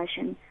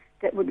foundation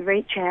that would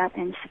reach out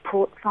and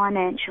support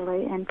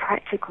financially and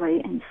practically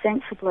and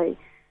sensibly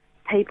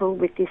people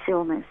with this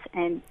illness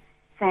and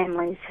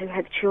families who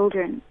have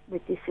children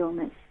with this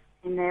illness.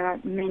 And there are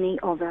many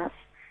of us.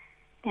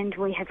 And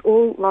we have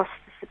all lost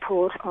the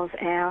support of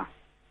our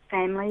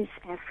families,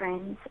 our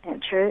friends, our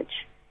church,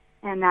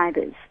 our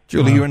neighbours.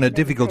 Julie, you're in a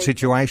difficult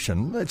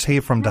situation. Let's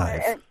hear from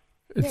Dave.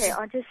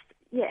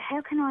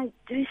 How can I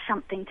do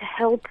something to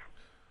help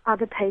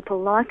other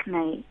people like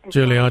me?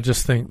 Julie, I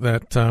just think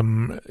that,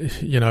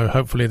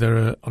 hopefully there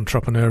are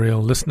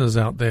entrepreneurial listeners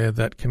out there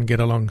that can get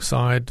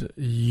alongside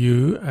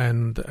you.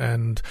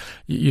 And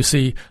you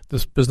see,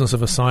 this business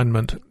of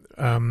assignment,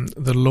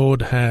 the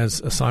Lord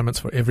has assignments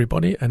for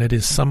everybody, and it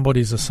is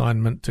somebody's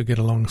assignment to get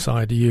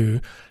alongside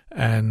you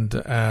and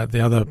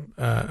the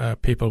other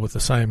people with the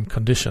same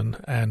condition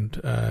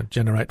and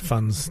generate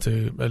funds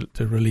to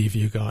relieve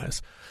you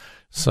guys.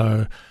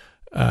 So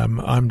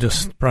I'm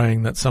just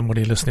praying that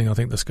somebody listening, I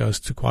think this goes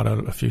to quite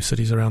a few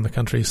cities around the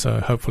country,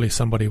 so hopefully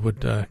somebody would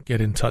get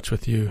in touch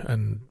with you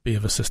and be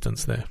of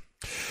assistance there.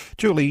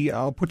 Julie,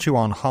 I'll put you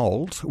on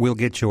hold. We'll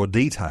get your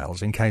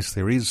details in case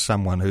there is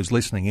someone who's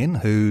listening in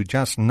who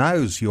just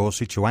knows your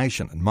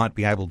situation and might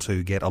be able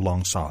to get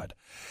alongside.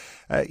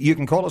 You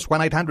can call us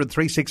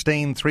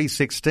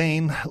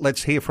 1-800-316-316.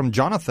 Let's hear from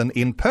Jonathan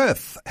in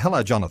Perth.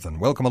 Hello, Jonathan.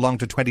 Welcome along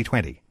to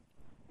 2020.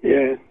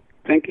 Yeah,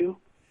 thank you.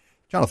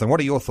 Jonathan,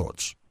 what are your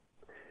thoughts?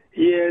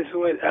 Yes,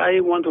 well,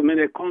 I want to make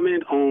a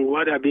comment on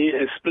what I've been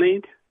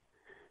explained.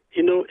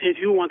 You know, if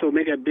you want to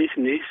make a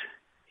business,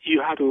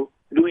 you have to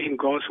do it in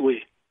God's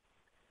way.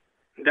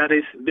 That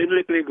is,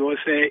 biblically, God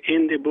said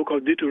in the book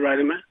of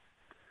Deuteronomy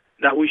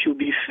that we should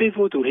be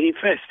faithful to Him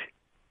first,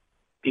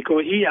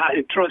 because He has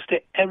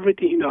entrusted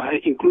everything in our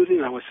hand,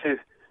 including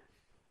ourselves.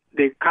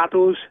 The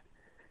cattle,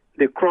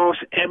 the crops,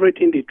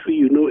 everything, the tree,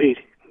 you know it.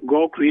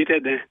 God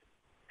created them,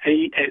 and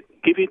He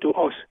gave it to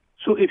us.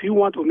 So if you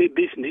want to make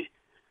business,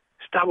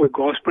 start with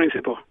God's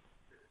principle.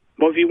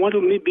 But if you want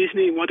to make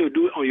business, you want to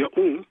do it on your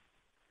own,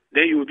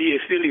 then you will be a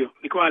failure.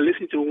 Because I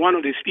listened to one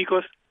of the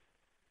speakers,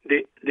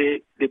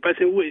 the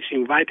person who is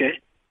invited,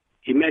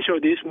 he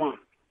mentioned this one.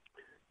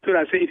 So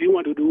I say, if you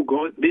want to do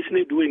God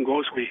business, do it in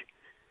God's way.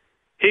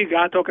 Hey,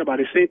 God talk about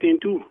the same thing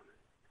too.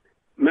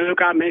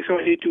 America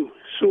mentioned it too.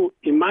 So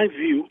in my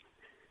view,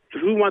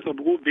 if we want to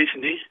do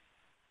business,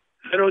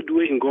 let us do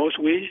it in God's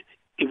way.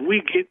 If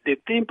we get the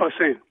 10%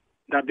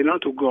 that belong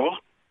to God,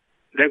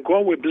 then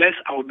God will bless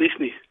our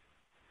business.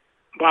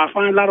 But I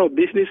find a lot of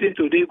businesses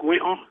today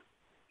going on.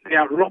 They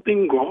are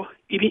robbing God,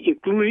 even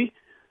including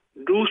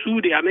those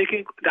who they are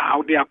making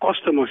their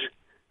customers.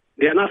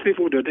 They are not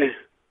faithful to them.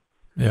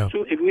 Yeah.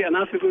 So if we are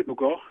not faithful to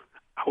God,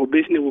 our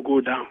business will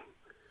go down.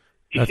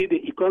 You see,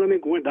 the economy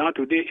going down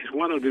today is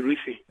one of the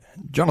reasons.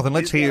 Jonathan,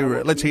 let's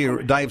hear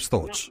Dave's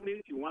thoughts.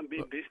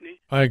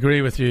 I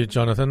agree with you,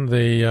 Jonathan.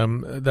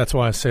 That's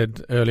why I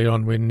said early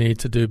on we need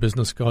to do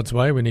business God's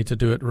way. We need to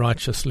do it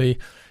righteously.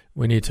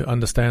 We need to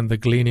understand the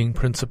gleaning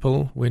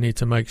principle. We need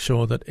to make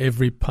sure that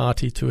every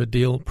party to a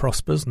deal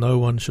prospers. No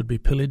one should be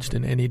pillaged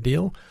in any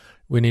deal.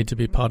 We need to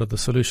be part of the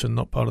solution,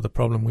 not part of the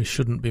problem. We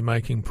shouldn't be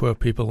making poor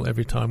people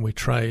every time we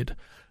trade.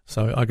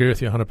 So I agree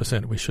with you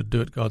 100%. We should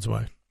do it God's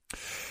way.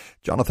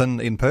 Jonathan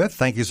in Perth,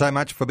 thank you so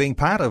much for being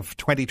part of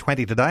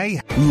 2020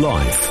 today.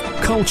 Life,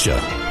 culture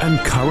and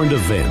current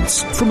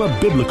events from a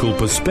biblical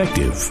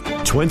perspective.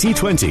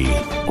 2020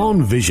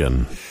 on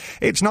Vision.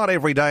 It's not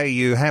every day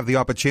you have the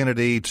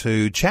opportunity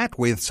to chat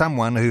with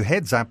someone who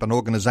heads up an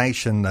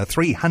organisation, a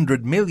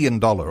 $300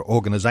 million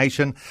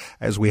organisation,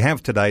 as we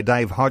have today,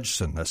 Dave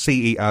Hodgson, a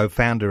CEO,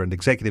 founder and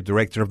executive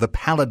director of the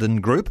Paladin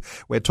Group.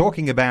 We're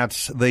talking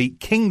about the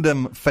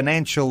kingdom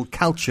financial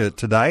culture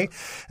today.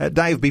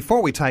 Dave,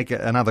 before we take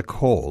another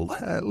call,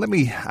 let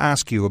me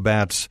ask you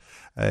about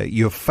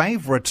your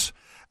favourite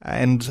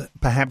and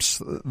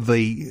perhaps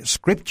the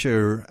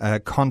scripture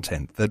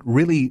content that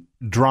really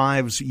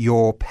drives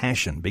your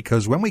passion.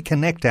 Because when we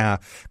connect our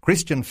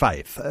Christian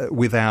faith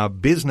with our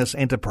business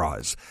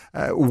enterprise,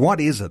 what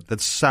is it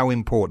that's so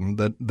important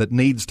that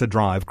needs to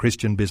drive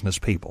Christian business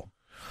people?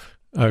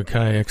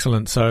 Okay,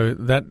 excellent. So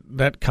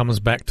that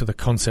comes back to the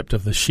concept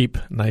of the sheep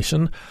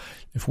nation.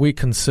 If we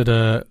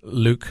consider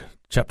Luke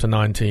chapter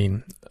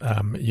 19,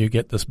 you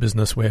get this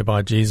business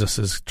whereby Jesus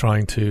is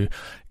trying to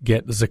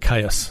get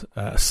Zacchaeus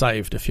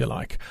saved, if you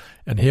like.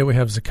 And here we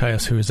have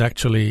Zacchaeus, who is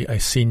actually a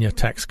senior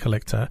tax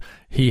collector.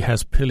 He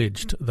has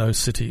pillaged those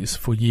cities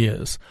for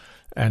years.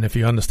 And if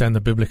you understand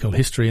the biblical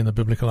history and the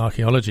biblical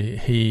archaeology,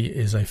 he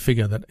is a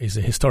figure that is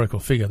a historical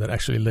figure that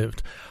actually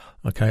lived.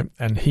 Okay,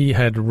 and he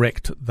had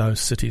wrecked those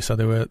cities. So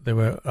there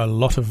were a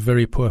lot of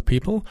very poor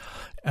people,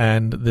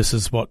 and this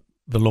is what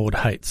the Lord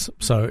hates.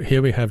 So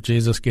here we have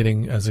Jesus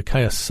getting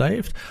Zacchaeus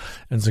saved,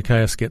 and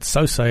Zacchaeus gets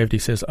so saved he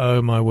says,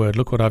 "Oh my word,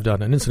 look what I've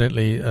done." And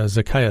incidentally,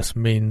 Zacchaeus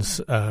means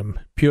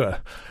pure,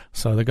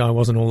 so the guy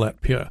wasn't all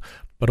that pure.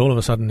 But all of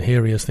a sudden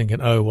here he is thinking,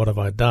 "Oh, what have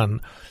I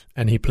done?"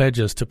 And he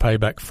pledges to pay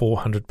back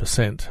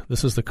 400%.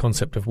 This is the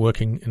concept of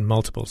working in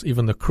multiples.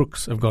 Even the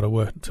crooks have got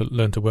to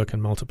learn to work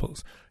in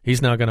multiples.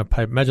 He's now going to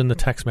pay, imagine the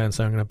tax man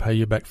saying, "I'm going to pay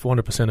you back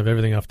 400% of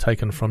everything I've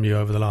taken from you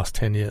over the last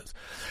 10 years.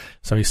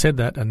 So he said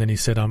that, and then he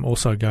said, "I'm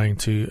also going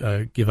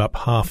to give up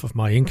half of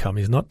my income."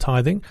 He's not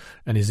tithing,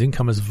 and his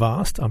income is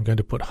vast. "I'm going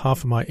to put half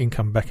of my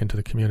income back into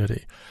the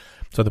community."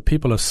 So the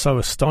people are so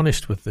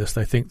astonished with this,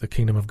 they think the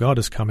kingdom of God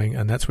is coming,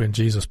 and that's when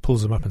Jesus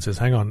pulls them up and says,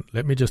 "Hang on,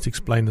 let me just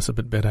explain this a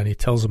bit better," and he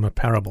tells them a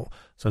parable.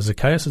 So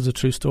Zacchaeus is a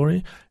true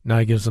story. Now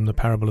he gives them the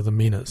parable of the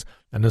minas.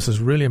 And this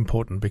is really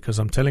important because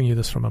I'm telling you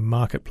this from a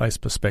marketplace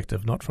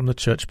perspective, not from the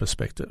church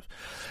perspective.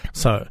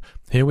 So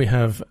here we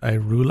have a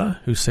ruler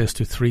who says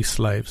to 3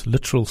 slaves,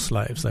 literal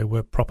slaves, they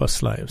were proper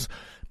slaves,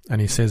 and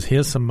he says,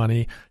 "Here's some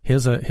money,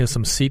 here's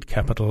some seed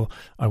capital,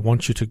 I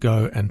want you to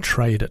go and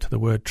trade it." The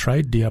word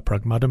trade,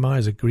 diapragmadomai,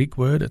 is a Greek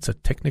word. It's a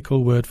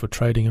technical word for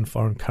trading in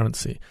foreign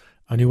currency.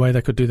 Only way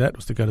they could do that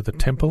was to go to the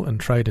temple and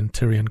trade in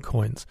Tyrian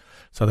coins.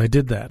 So they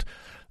did that.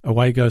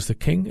 Away goes the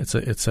king.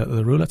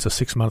 The ruler. It's a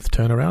 6-month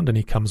turnaround, and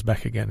he comes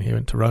back again. He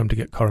went to Rome to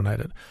get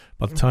coronated.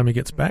 By the time he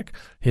gets back,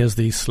 here's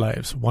these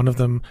slaves. One of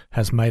them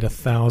has made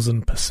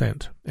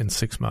 1,000% in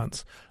 6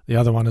 months. The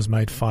other one has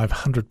made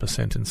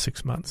 500% in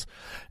 6 months.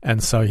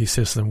 And so he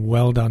says to them,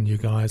 well done, you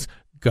guys.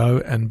 Go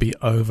and be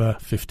over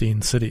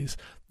 15 cities.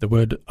 The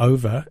word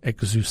over,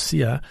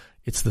 exousia,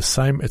 it's the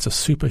same. It's a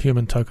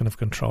superhuman token of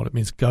control. It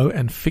means go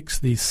and fix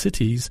these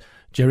cities,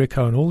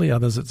 Jericho and all the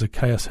others that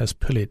Zacchaeus has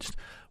pillaged.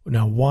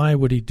 Now, why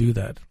would he do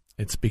that?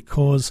 It's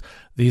because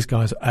these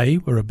guys, A,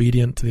 were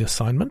obedient to the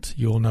assignment.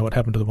 You all know what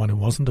happened to the one who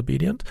wasn't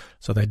obedient.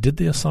 So they did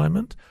the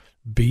assignment.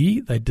 B,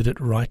 they did it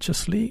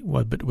righteously,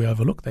 but we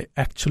overlook they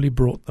actually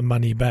brought the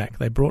money back.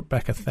 They brought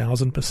back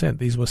 1,000%.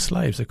 These were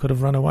slaves. They could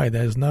have run away.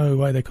 There's no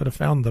way they could have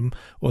found them,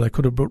 or they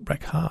could have brought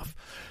back half.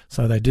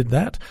 So they did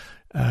that.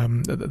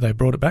 They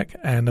brought it back,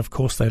 and of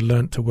course they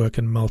learnt to work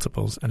in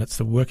multiples, and it's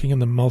the working in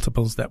the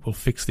multiples that will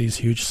fix these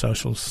huge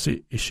social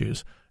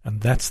issues,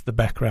 and that's the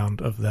background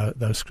of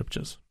those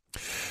scriptures.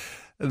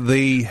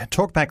 The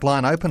talkback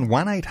line open,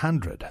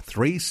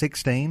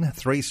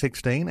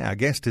 1-800-316-316. Our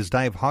guest is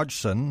Dave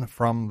Hodgson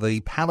from the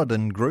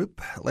Paladin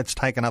Group. Let's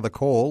take another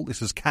call.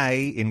 This is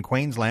Kay in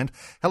Queensland.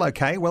 Hello,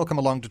 Kay. Welcome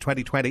along to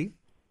 2020.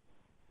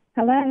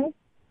 Hello.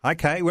 Hi,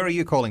 Kay. Where are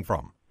you calling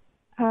from?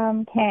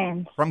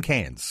 Cairns. From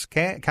Cairns.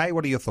 Kay,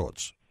 what are your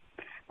thoughts?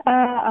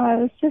 I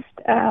was just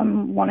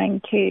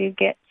wanting to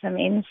get some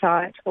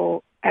insight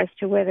as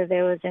to whether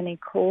there was any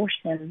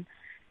caution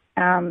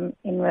in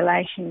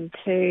relation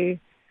to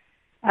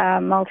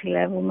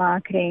multi-level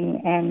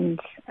marketing and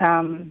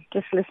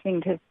just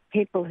listening to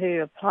people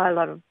who apply a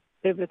lot of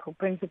biblical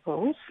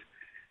principles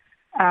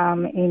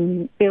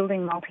in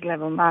building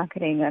multi-level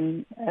marketing,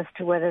 and as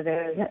to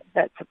whether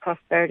that's a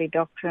prosperity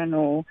doctrine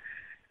or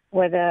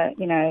whether,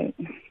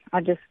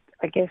 I guess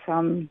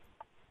I'm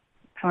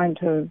trying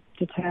to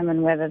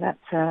determine whether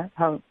that's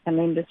an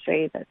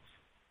industry that's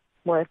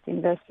worth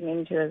investing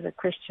into as a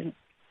Christian.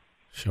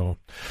 Sure.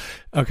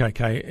 Okay,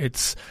 Kay.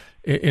 It's,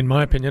 in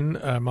my opinion,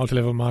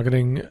 multi-level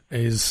marketing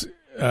is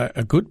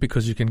good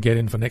because you can get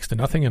in for next to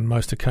nothing in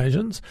most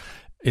occasions.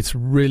 It's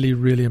really,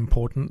 really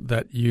important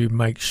that you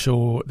make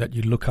sure that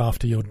you look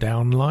after your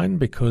downline,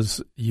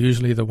 because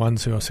usually the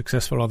ones who are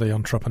successful are the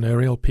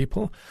entrepreneurial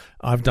people.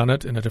 I've done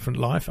it in a different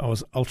life. I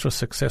was ultra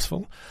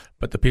successful,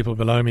 but the people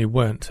below me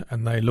weren't,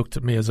 and they looked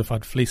at me as if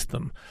I'd fleeced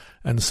them.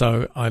 And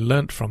so I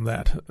learnt from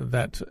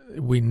that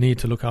we need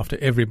to look after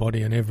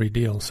everybody in every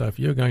deal. So if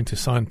you're going to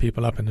sign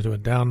people up into a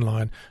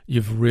downline,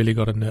 you've really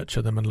got to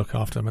nurture them and look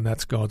after them, and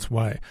that's God's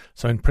way.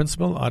 So in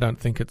principle, I don't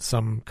think it's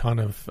some kind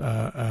of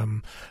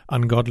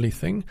ungodly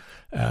thing.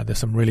 There's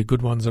some really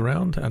good ones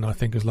around, and I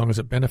think as long as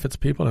it benefits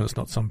people and it's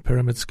not some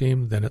pyramid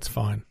scheme, then it's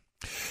fine.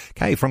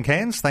 Kay from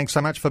Cairns, thanks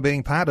so much for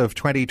being part of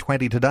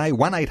 2020 today.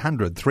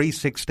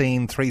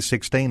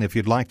 1-800-316-316 if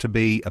you'd like to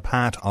be a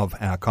part of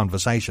our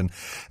conversation.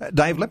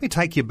 Dave, let me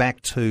take you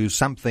back to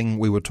something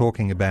we were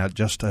talking about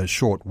just a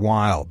short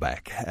while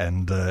back,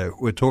 and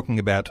we're talking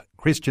about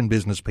Christian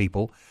business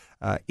people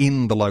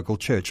in the local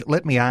church.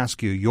 Let me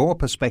ask you your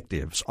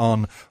perspectives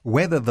on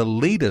whether the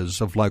leaders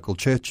of local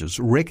churches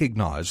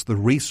recognise the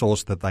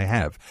resource that they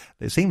have.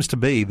 There seems to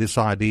be this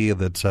idea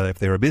that if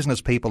there are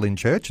business people in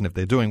church and if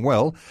they're doing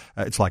well,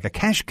 it's like a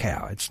cash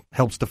cow. It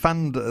helps to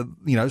fund,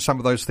 some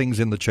of those things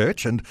in the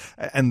church, and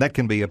that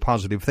can be a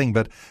positive thing.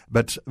 But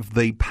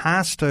the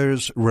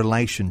pastor's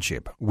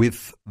relationship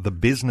with the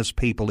business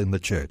people in the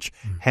church,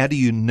 how do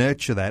you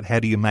nurture that? How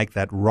do you make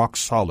that rock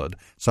solid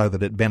so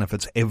that it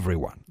benefits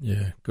everyone?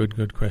 Yeah, good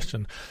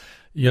question.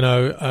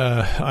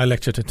 I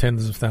lecture to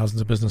tens of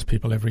thousands of business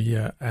people every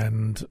year,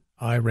 and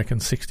I reckon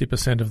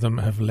 60% of them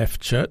have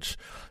left church.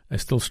 They're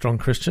still strong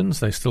Christians.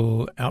 They're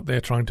still out there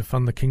trying to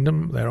fund the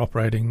kingdom. They're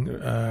operating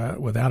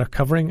without a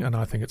covering, and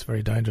I think it's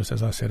very dangerous,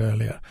 as I said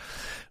earlier.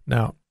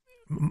 Now,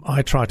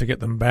 I try to get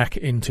them back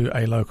into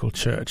a local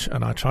church,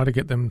 and I try to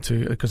get them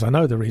to, because I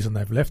know the reason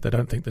they've left. They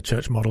don't think the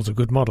church model's a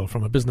good model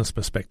from a business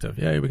perspective.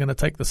 Yeah, we're going to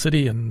take the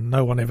city, and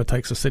no one ever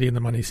takes the city, and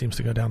the money seems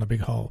to go down a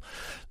big hole.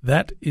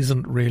 That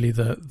isn't really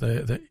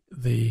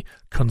the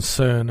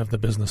concern of the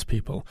business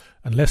people.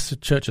 Unless the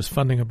church is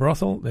funding a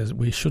brothel,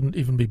 we shouldn't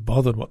even be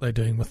bothered what they're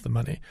doing with the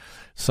money.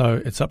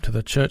 So it's up to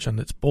the church and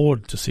its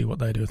board to see what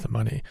they do with the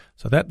money.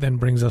 So that then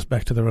brings us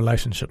back to the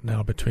relationship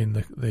now between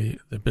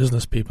the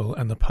business people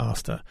and the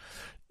pastor.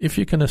 If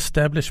you can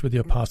establish with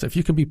your pastor, if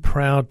you can be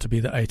proud to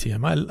be the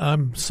ATM,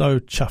 I'm so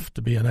chuffed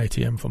to be an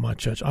ATM for my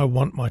church. I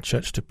want my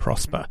church to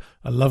prosper.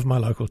 I love my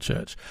local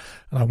church,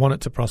 and I want it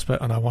to prosper,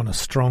 and I want a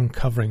strong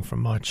covering from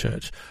my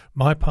church.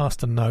 My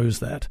pastor knows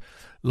that.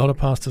 A lot of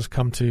pastors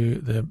come to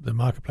the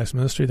marketplace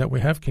ministry that we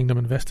have, Kingdom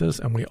Investors,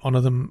 and we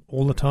honour them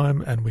all the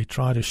time, and we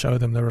try to show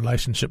them the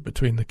relationship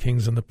between the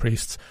kings and the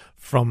priests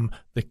from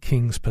the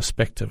king's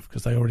perspective,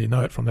 because they already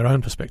know it from their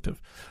own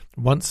perspective.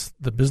 Once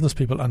the business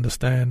people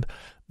understand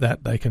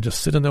that they can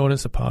just sit in the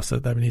audience of pastor,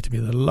 they need to be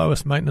the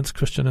lowest maintenance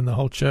Christian in the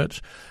whole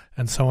church,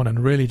 and so on,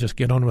 and really just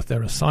get on with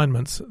their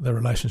assignments, the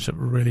relationship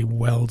really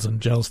welds and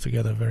gels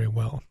together very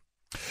well.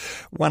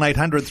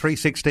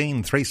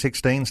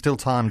 1-800-316-316. Still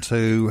time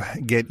to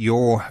get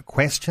your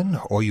question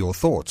or your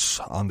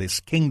thoughts on this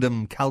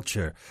kingdom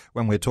culture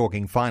when we're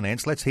talking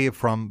finance. Let's hear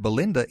from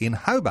Belinda in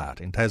Hobart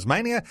in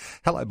Tasmania.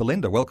 Hello,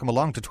 Belinda. Welcome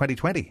along to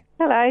 2020.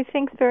 Hello.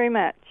 Thanks very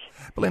much.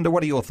 Belinda,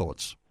 what are your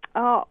thoughts?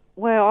 Oh,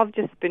 well, I've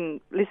just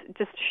been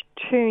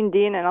tuned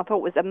in, and I thought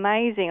it was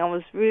amazing. I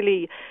was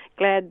really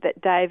glad that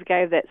Dave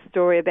gave that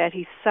story about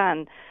his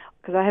son,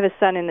 because I have a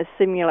son in a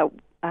similar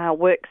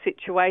work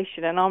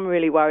situation, and I'm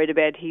really worried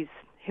about his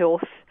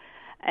health,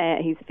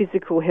 his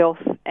physical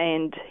health,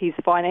 and his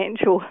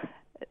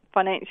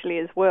financially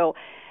as well.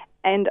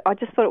 And I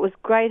just thought it was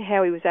great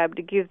how he was able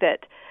to give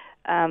that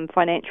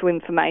financial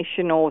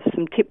information or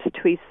some tips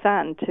to his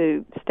son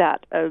to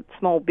start a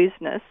small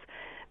business.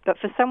 But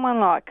for someone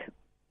like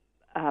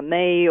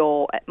me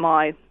or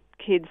my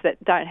kids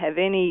that don't have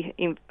any,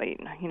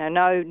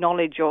 no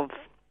knowledge of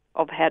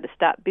how to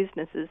start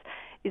businesses,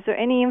 is there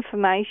any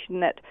information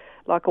that,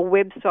 like a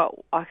website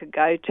I could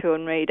go to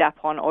and read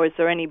up on, or is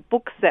there any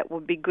books that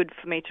would be good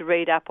for me to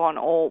read up on,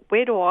 or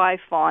where do I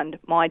find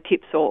my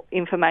tips or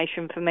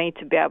information for me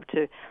to be able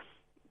to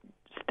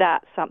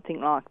start something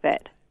like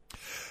that?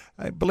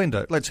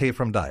 Belinda, let's hear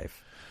from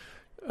Dave.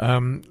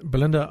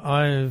 Belinda,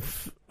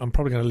 I'm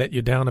probably going to let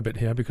you down a bit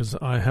here because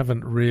I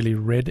haven't really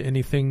read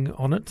anything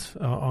on it.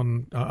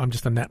 I'm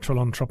just a natural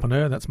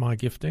entrepreneur. That's my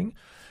gifting.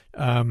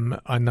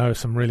 I know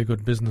some really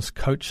good business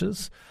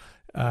coaches.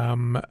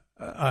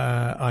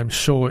 I'm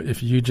sure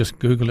if you just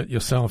Google it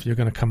yourself, you're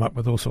going to come up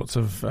with all sorts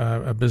of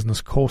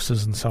business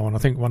courses and so on. I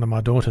think one of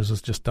my daughters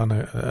has just done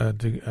a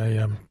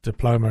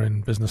diploma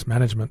in business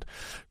management,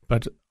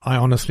 but I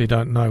honestly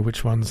don't know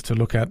which ones to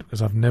look at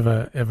because I've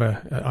never,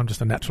 ever, I'm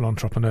just a natural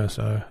entrepreneur,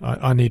 so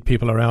I need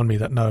people around me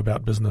that know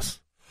about business.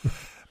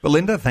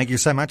 Belinda, thank you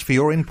so much for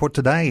your input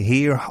today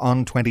here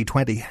on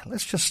 2020.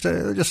 Let's just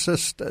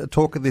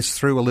talk this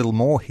through a little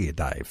more here,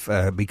 Dave,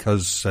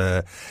 because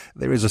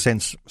there is a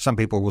sense some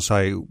people will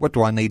say, what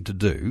do I need to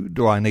do?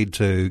 Do I need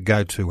to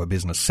go to a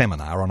business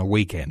seminar on a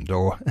weekend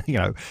or,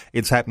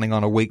 it's happening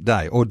on a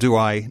weekday? Or do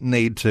I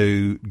need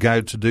to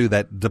go to do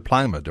that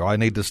diploma? Do I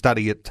need to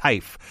study at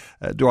TAFE?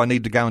 Do I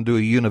need to go and do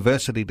a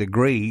university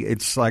degree?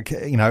 It's like,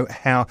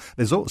 how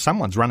there's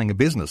someone's running a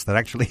business that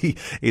actually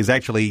is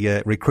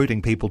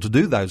recruiting people to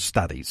do those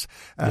studies.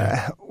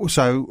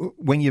 So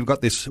when you've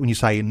got this, when you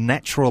say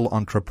natural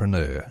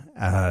entrepreneur,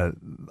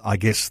 I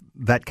guess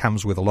that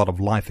comes with a lot of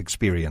life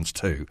experience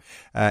too.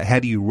 How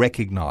do you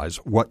recognise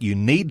what you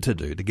need to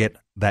do to get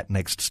that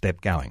next step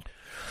going?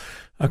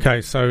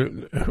 Okay, so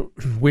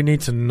we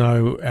need to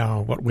know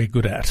what we're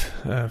good at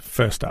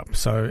first up.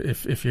 So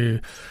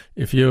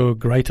if you're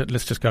great at,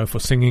 let's just go for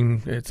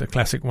singing, it's a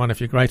classic one. If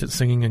you're great at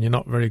singing and you're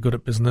not very good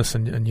at business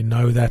and you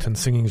know that and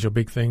singing is your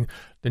big thing,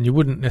 then you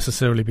wouldn't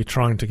necessarily be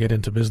trying to get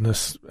into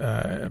business,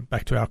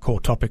 back to our core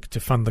topic, to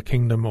fund the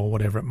kingdom or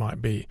whatever it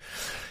might be.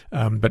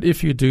 But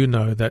if you do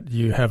know that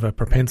you have a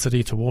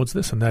propensity towards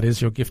this and that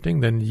is your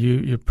gifting, then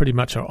you pretty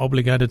much are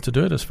obligated to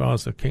do it as far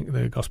as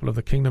the gospel of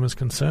the kingdom is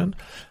concerned.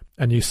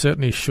 And you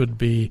certainly should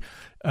be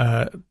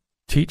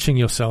teaching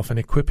yourself and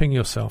equipping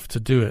yourself to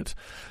do it.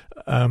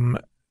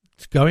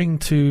 Going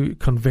to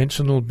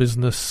conventional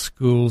business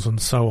schools and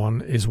so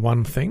on is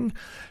one thing,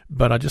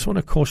 but I just want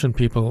to caution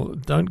people,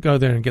 don't go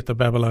there and get the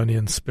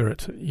Babylonian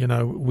spirit.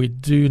 We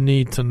do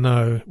need to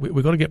know,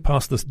 we've got to get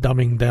past this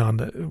dumbing down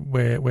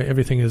where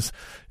everything is,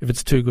 if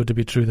it's too good to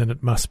be true, then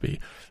it must be.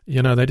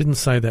 They didn't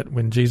say that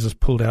when Jesus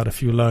pulled out a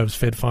few loaves,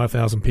 fed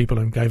 5,000 people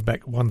and gave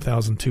back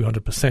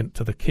 1,200%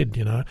 to the kid,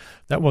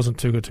 that wasn't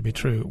too good to be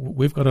true.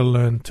 We've got to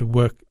learn to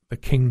work the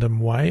kingdom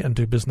way and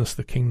do business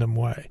the kingdom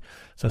way.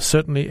 So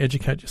certainly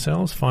educate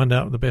yourselves, find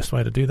out the best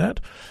way to do that.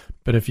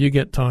 But if you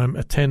get time,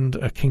 attend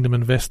a Kingdom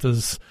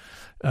Investors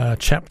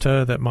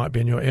chapter that might be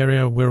in your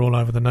area. We're all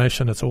over the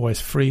nation. It's always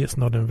free. It's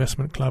not an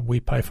investment club. We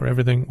pay for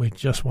everything. We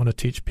just want to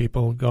teach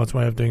people God's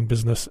way of doing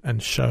business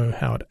and show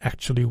how it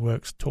actually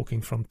works,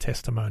 talking from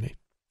testimony.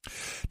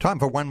 Time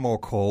for one more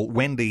call.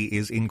 Wendy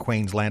is in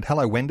Queensland.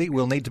 Hello, Wendy.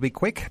 We'll need to be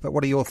quick, but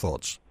what are your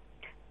thoughts?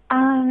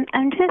 I'm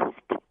just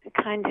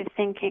kind of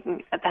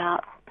thinking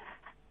about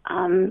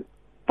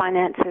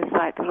finances,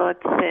 like the Lord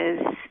says,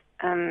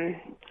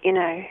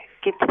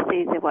 give to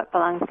Caesar what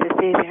belongs to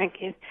Caesar and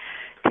give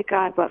to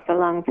God what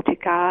belongs to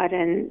God.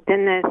 And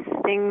then there's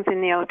things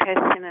in the Old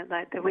Testament,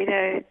 like the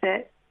widow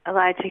that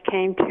Elijah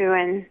came to,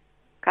 and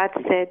God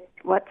said,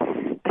 what's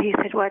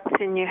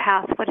in your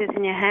house? What is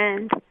in your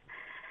hand?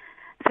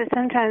 So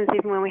sometimes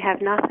even when we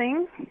have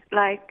nothing,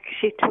 like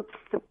she took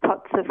the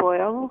pots of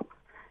oil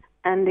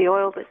and the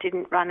oil that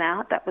didn't run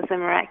out, that was a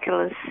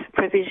miraculous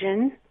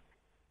provision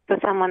for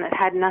someone that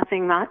had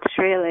nothing much,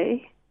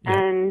 really. Yeah.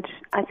 And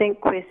I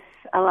think with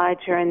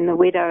Elijah and the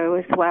widow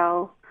as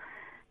well,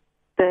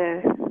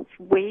 the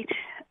wheat,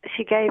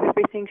 she gave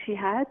everything she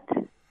had.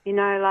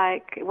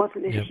 It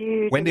wasn't this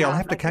huge Wendy, amount. I'll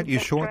have to cut you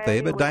short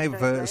there, but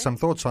Dave, some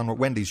thoughts on what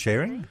Wendy's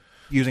sharing,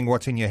 using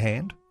what's in your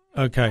hand?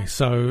 Okay,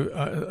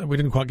 so we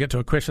didn't quite get to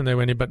a question there,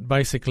 Wendy, but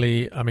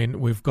basically, I mean,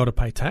 we've got to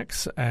pay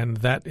tax, and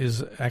that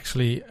is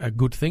actually a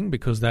good thing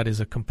because that is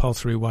a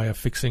compulsory way of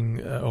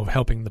fixing or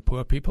helping the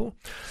poor people.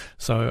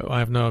 So I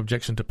have no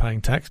objection to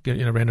paying tax,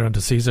 render unto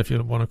Caesar if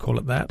you want to call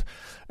it that.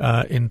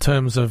 In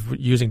terms of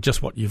using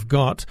just what you've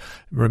got,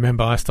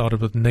 remember I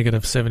started with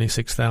negative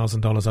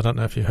 $76,000. I don't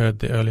know if you heard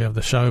the earlier of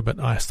the show, but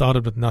I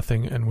started with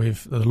nothing, and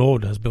the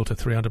Lord has built a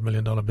 $300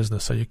 million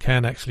business, so you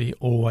can actually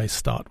always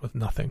start with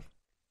nothing.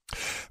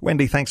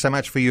 Wendy, thanks so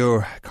much for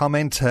your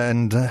comment,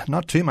 and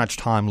not too much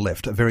time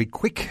left. A very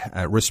quick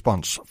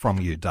response from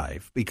you,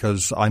 Dave,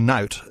 because I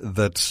note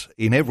that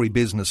in every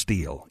business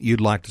deal, you'd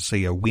like to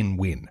see a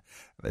win-win.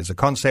 There's a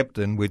concept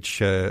in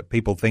which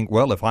people think,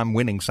 well, if I'm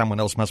winning,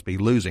 someone else must be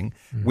losing.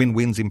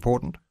 Win-win's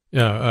important.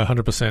 Yeah,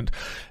 100%.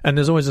 And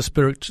there's always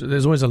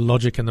there's always a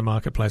logic in the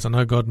marketplace. I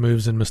know God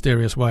moves in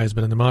mysterious ways,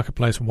 but in the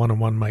marketplace, 1 and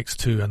 1 makes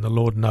 2, and the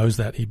Lord knows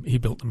that. He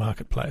built the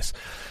marketplace.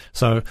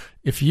 So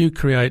if you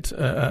create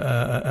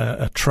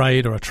a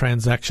trade or a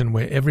transaction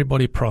where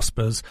everybody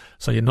prospers,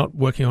 so you're not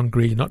working on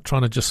greed, you're not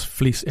trying to just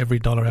fleece every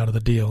dollar out of the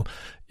deal.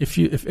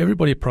 If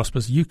everybody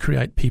prospers, you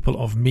create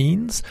people of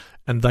means,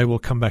 and they will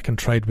come back and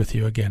trade with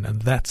you again.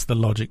 And that's the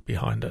logic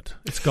behind it.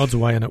 It's God's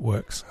way, and it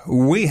works.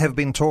 We have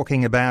been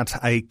talking about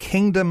a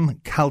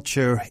kingdom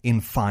culture in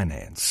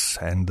finance.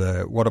 And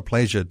what a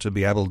pleasure to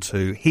be able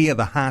to hear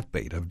the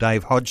heartbeat of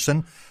Dave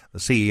Hodgson, the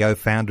CEO,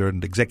 founder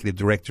and executive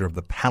director of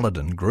the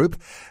Paladin Group.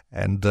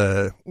 And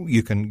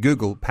you can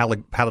Google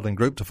Paladin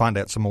Group to find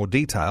out some more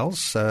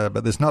details.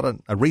 But there's not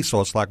a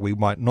resource like we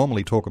might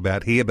normally talk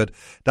about here. But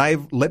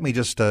Dave, let me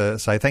just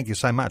say thank you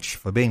so much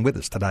for being with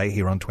us today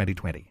here on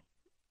 2020.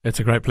 It's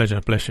a great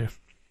pleasure. Bless you.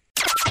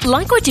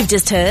 Like what you've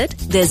just heard?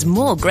 There's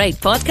more great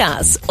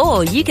podcasts,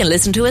 or you can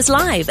listen to us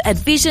live at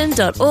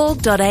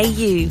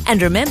vision.org.au.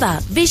 And remember,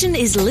 Vision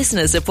is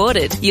listener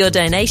supported. Your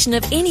donation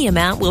of any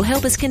amount will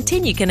help us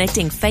continue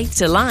connecting faith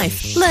to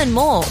life. Learn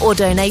more or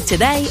donate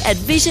today at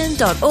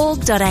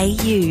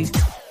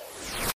vision.org.au.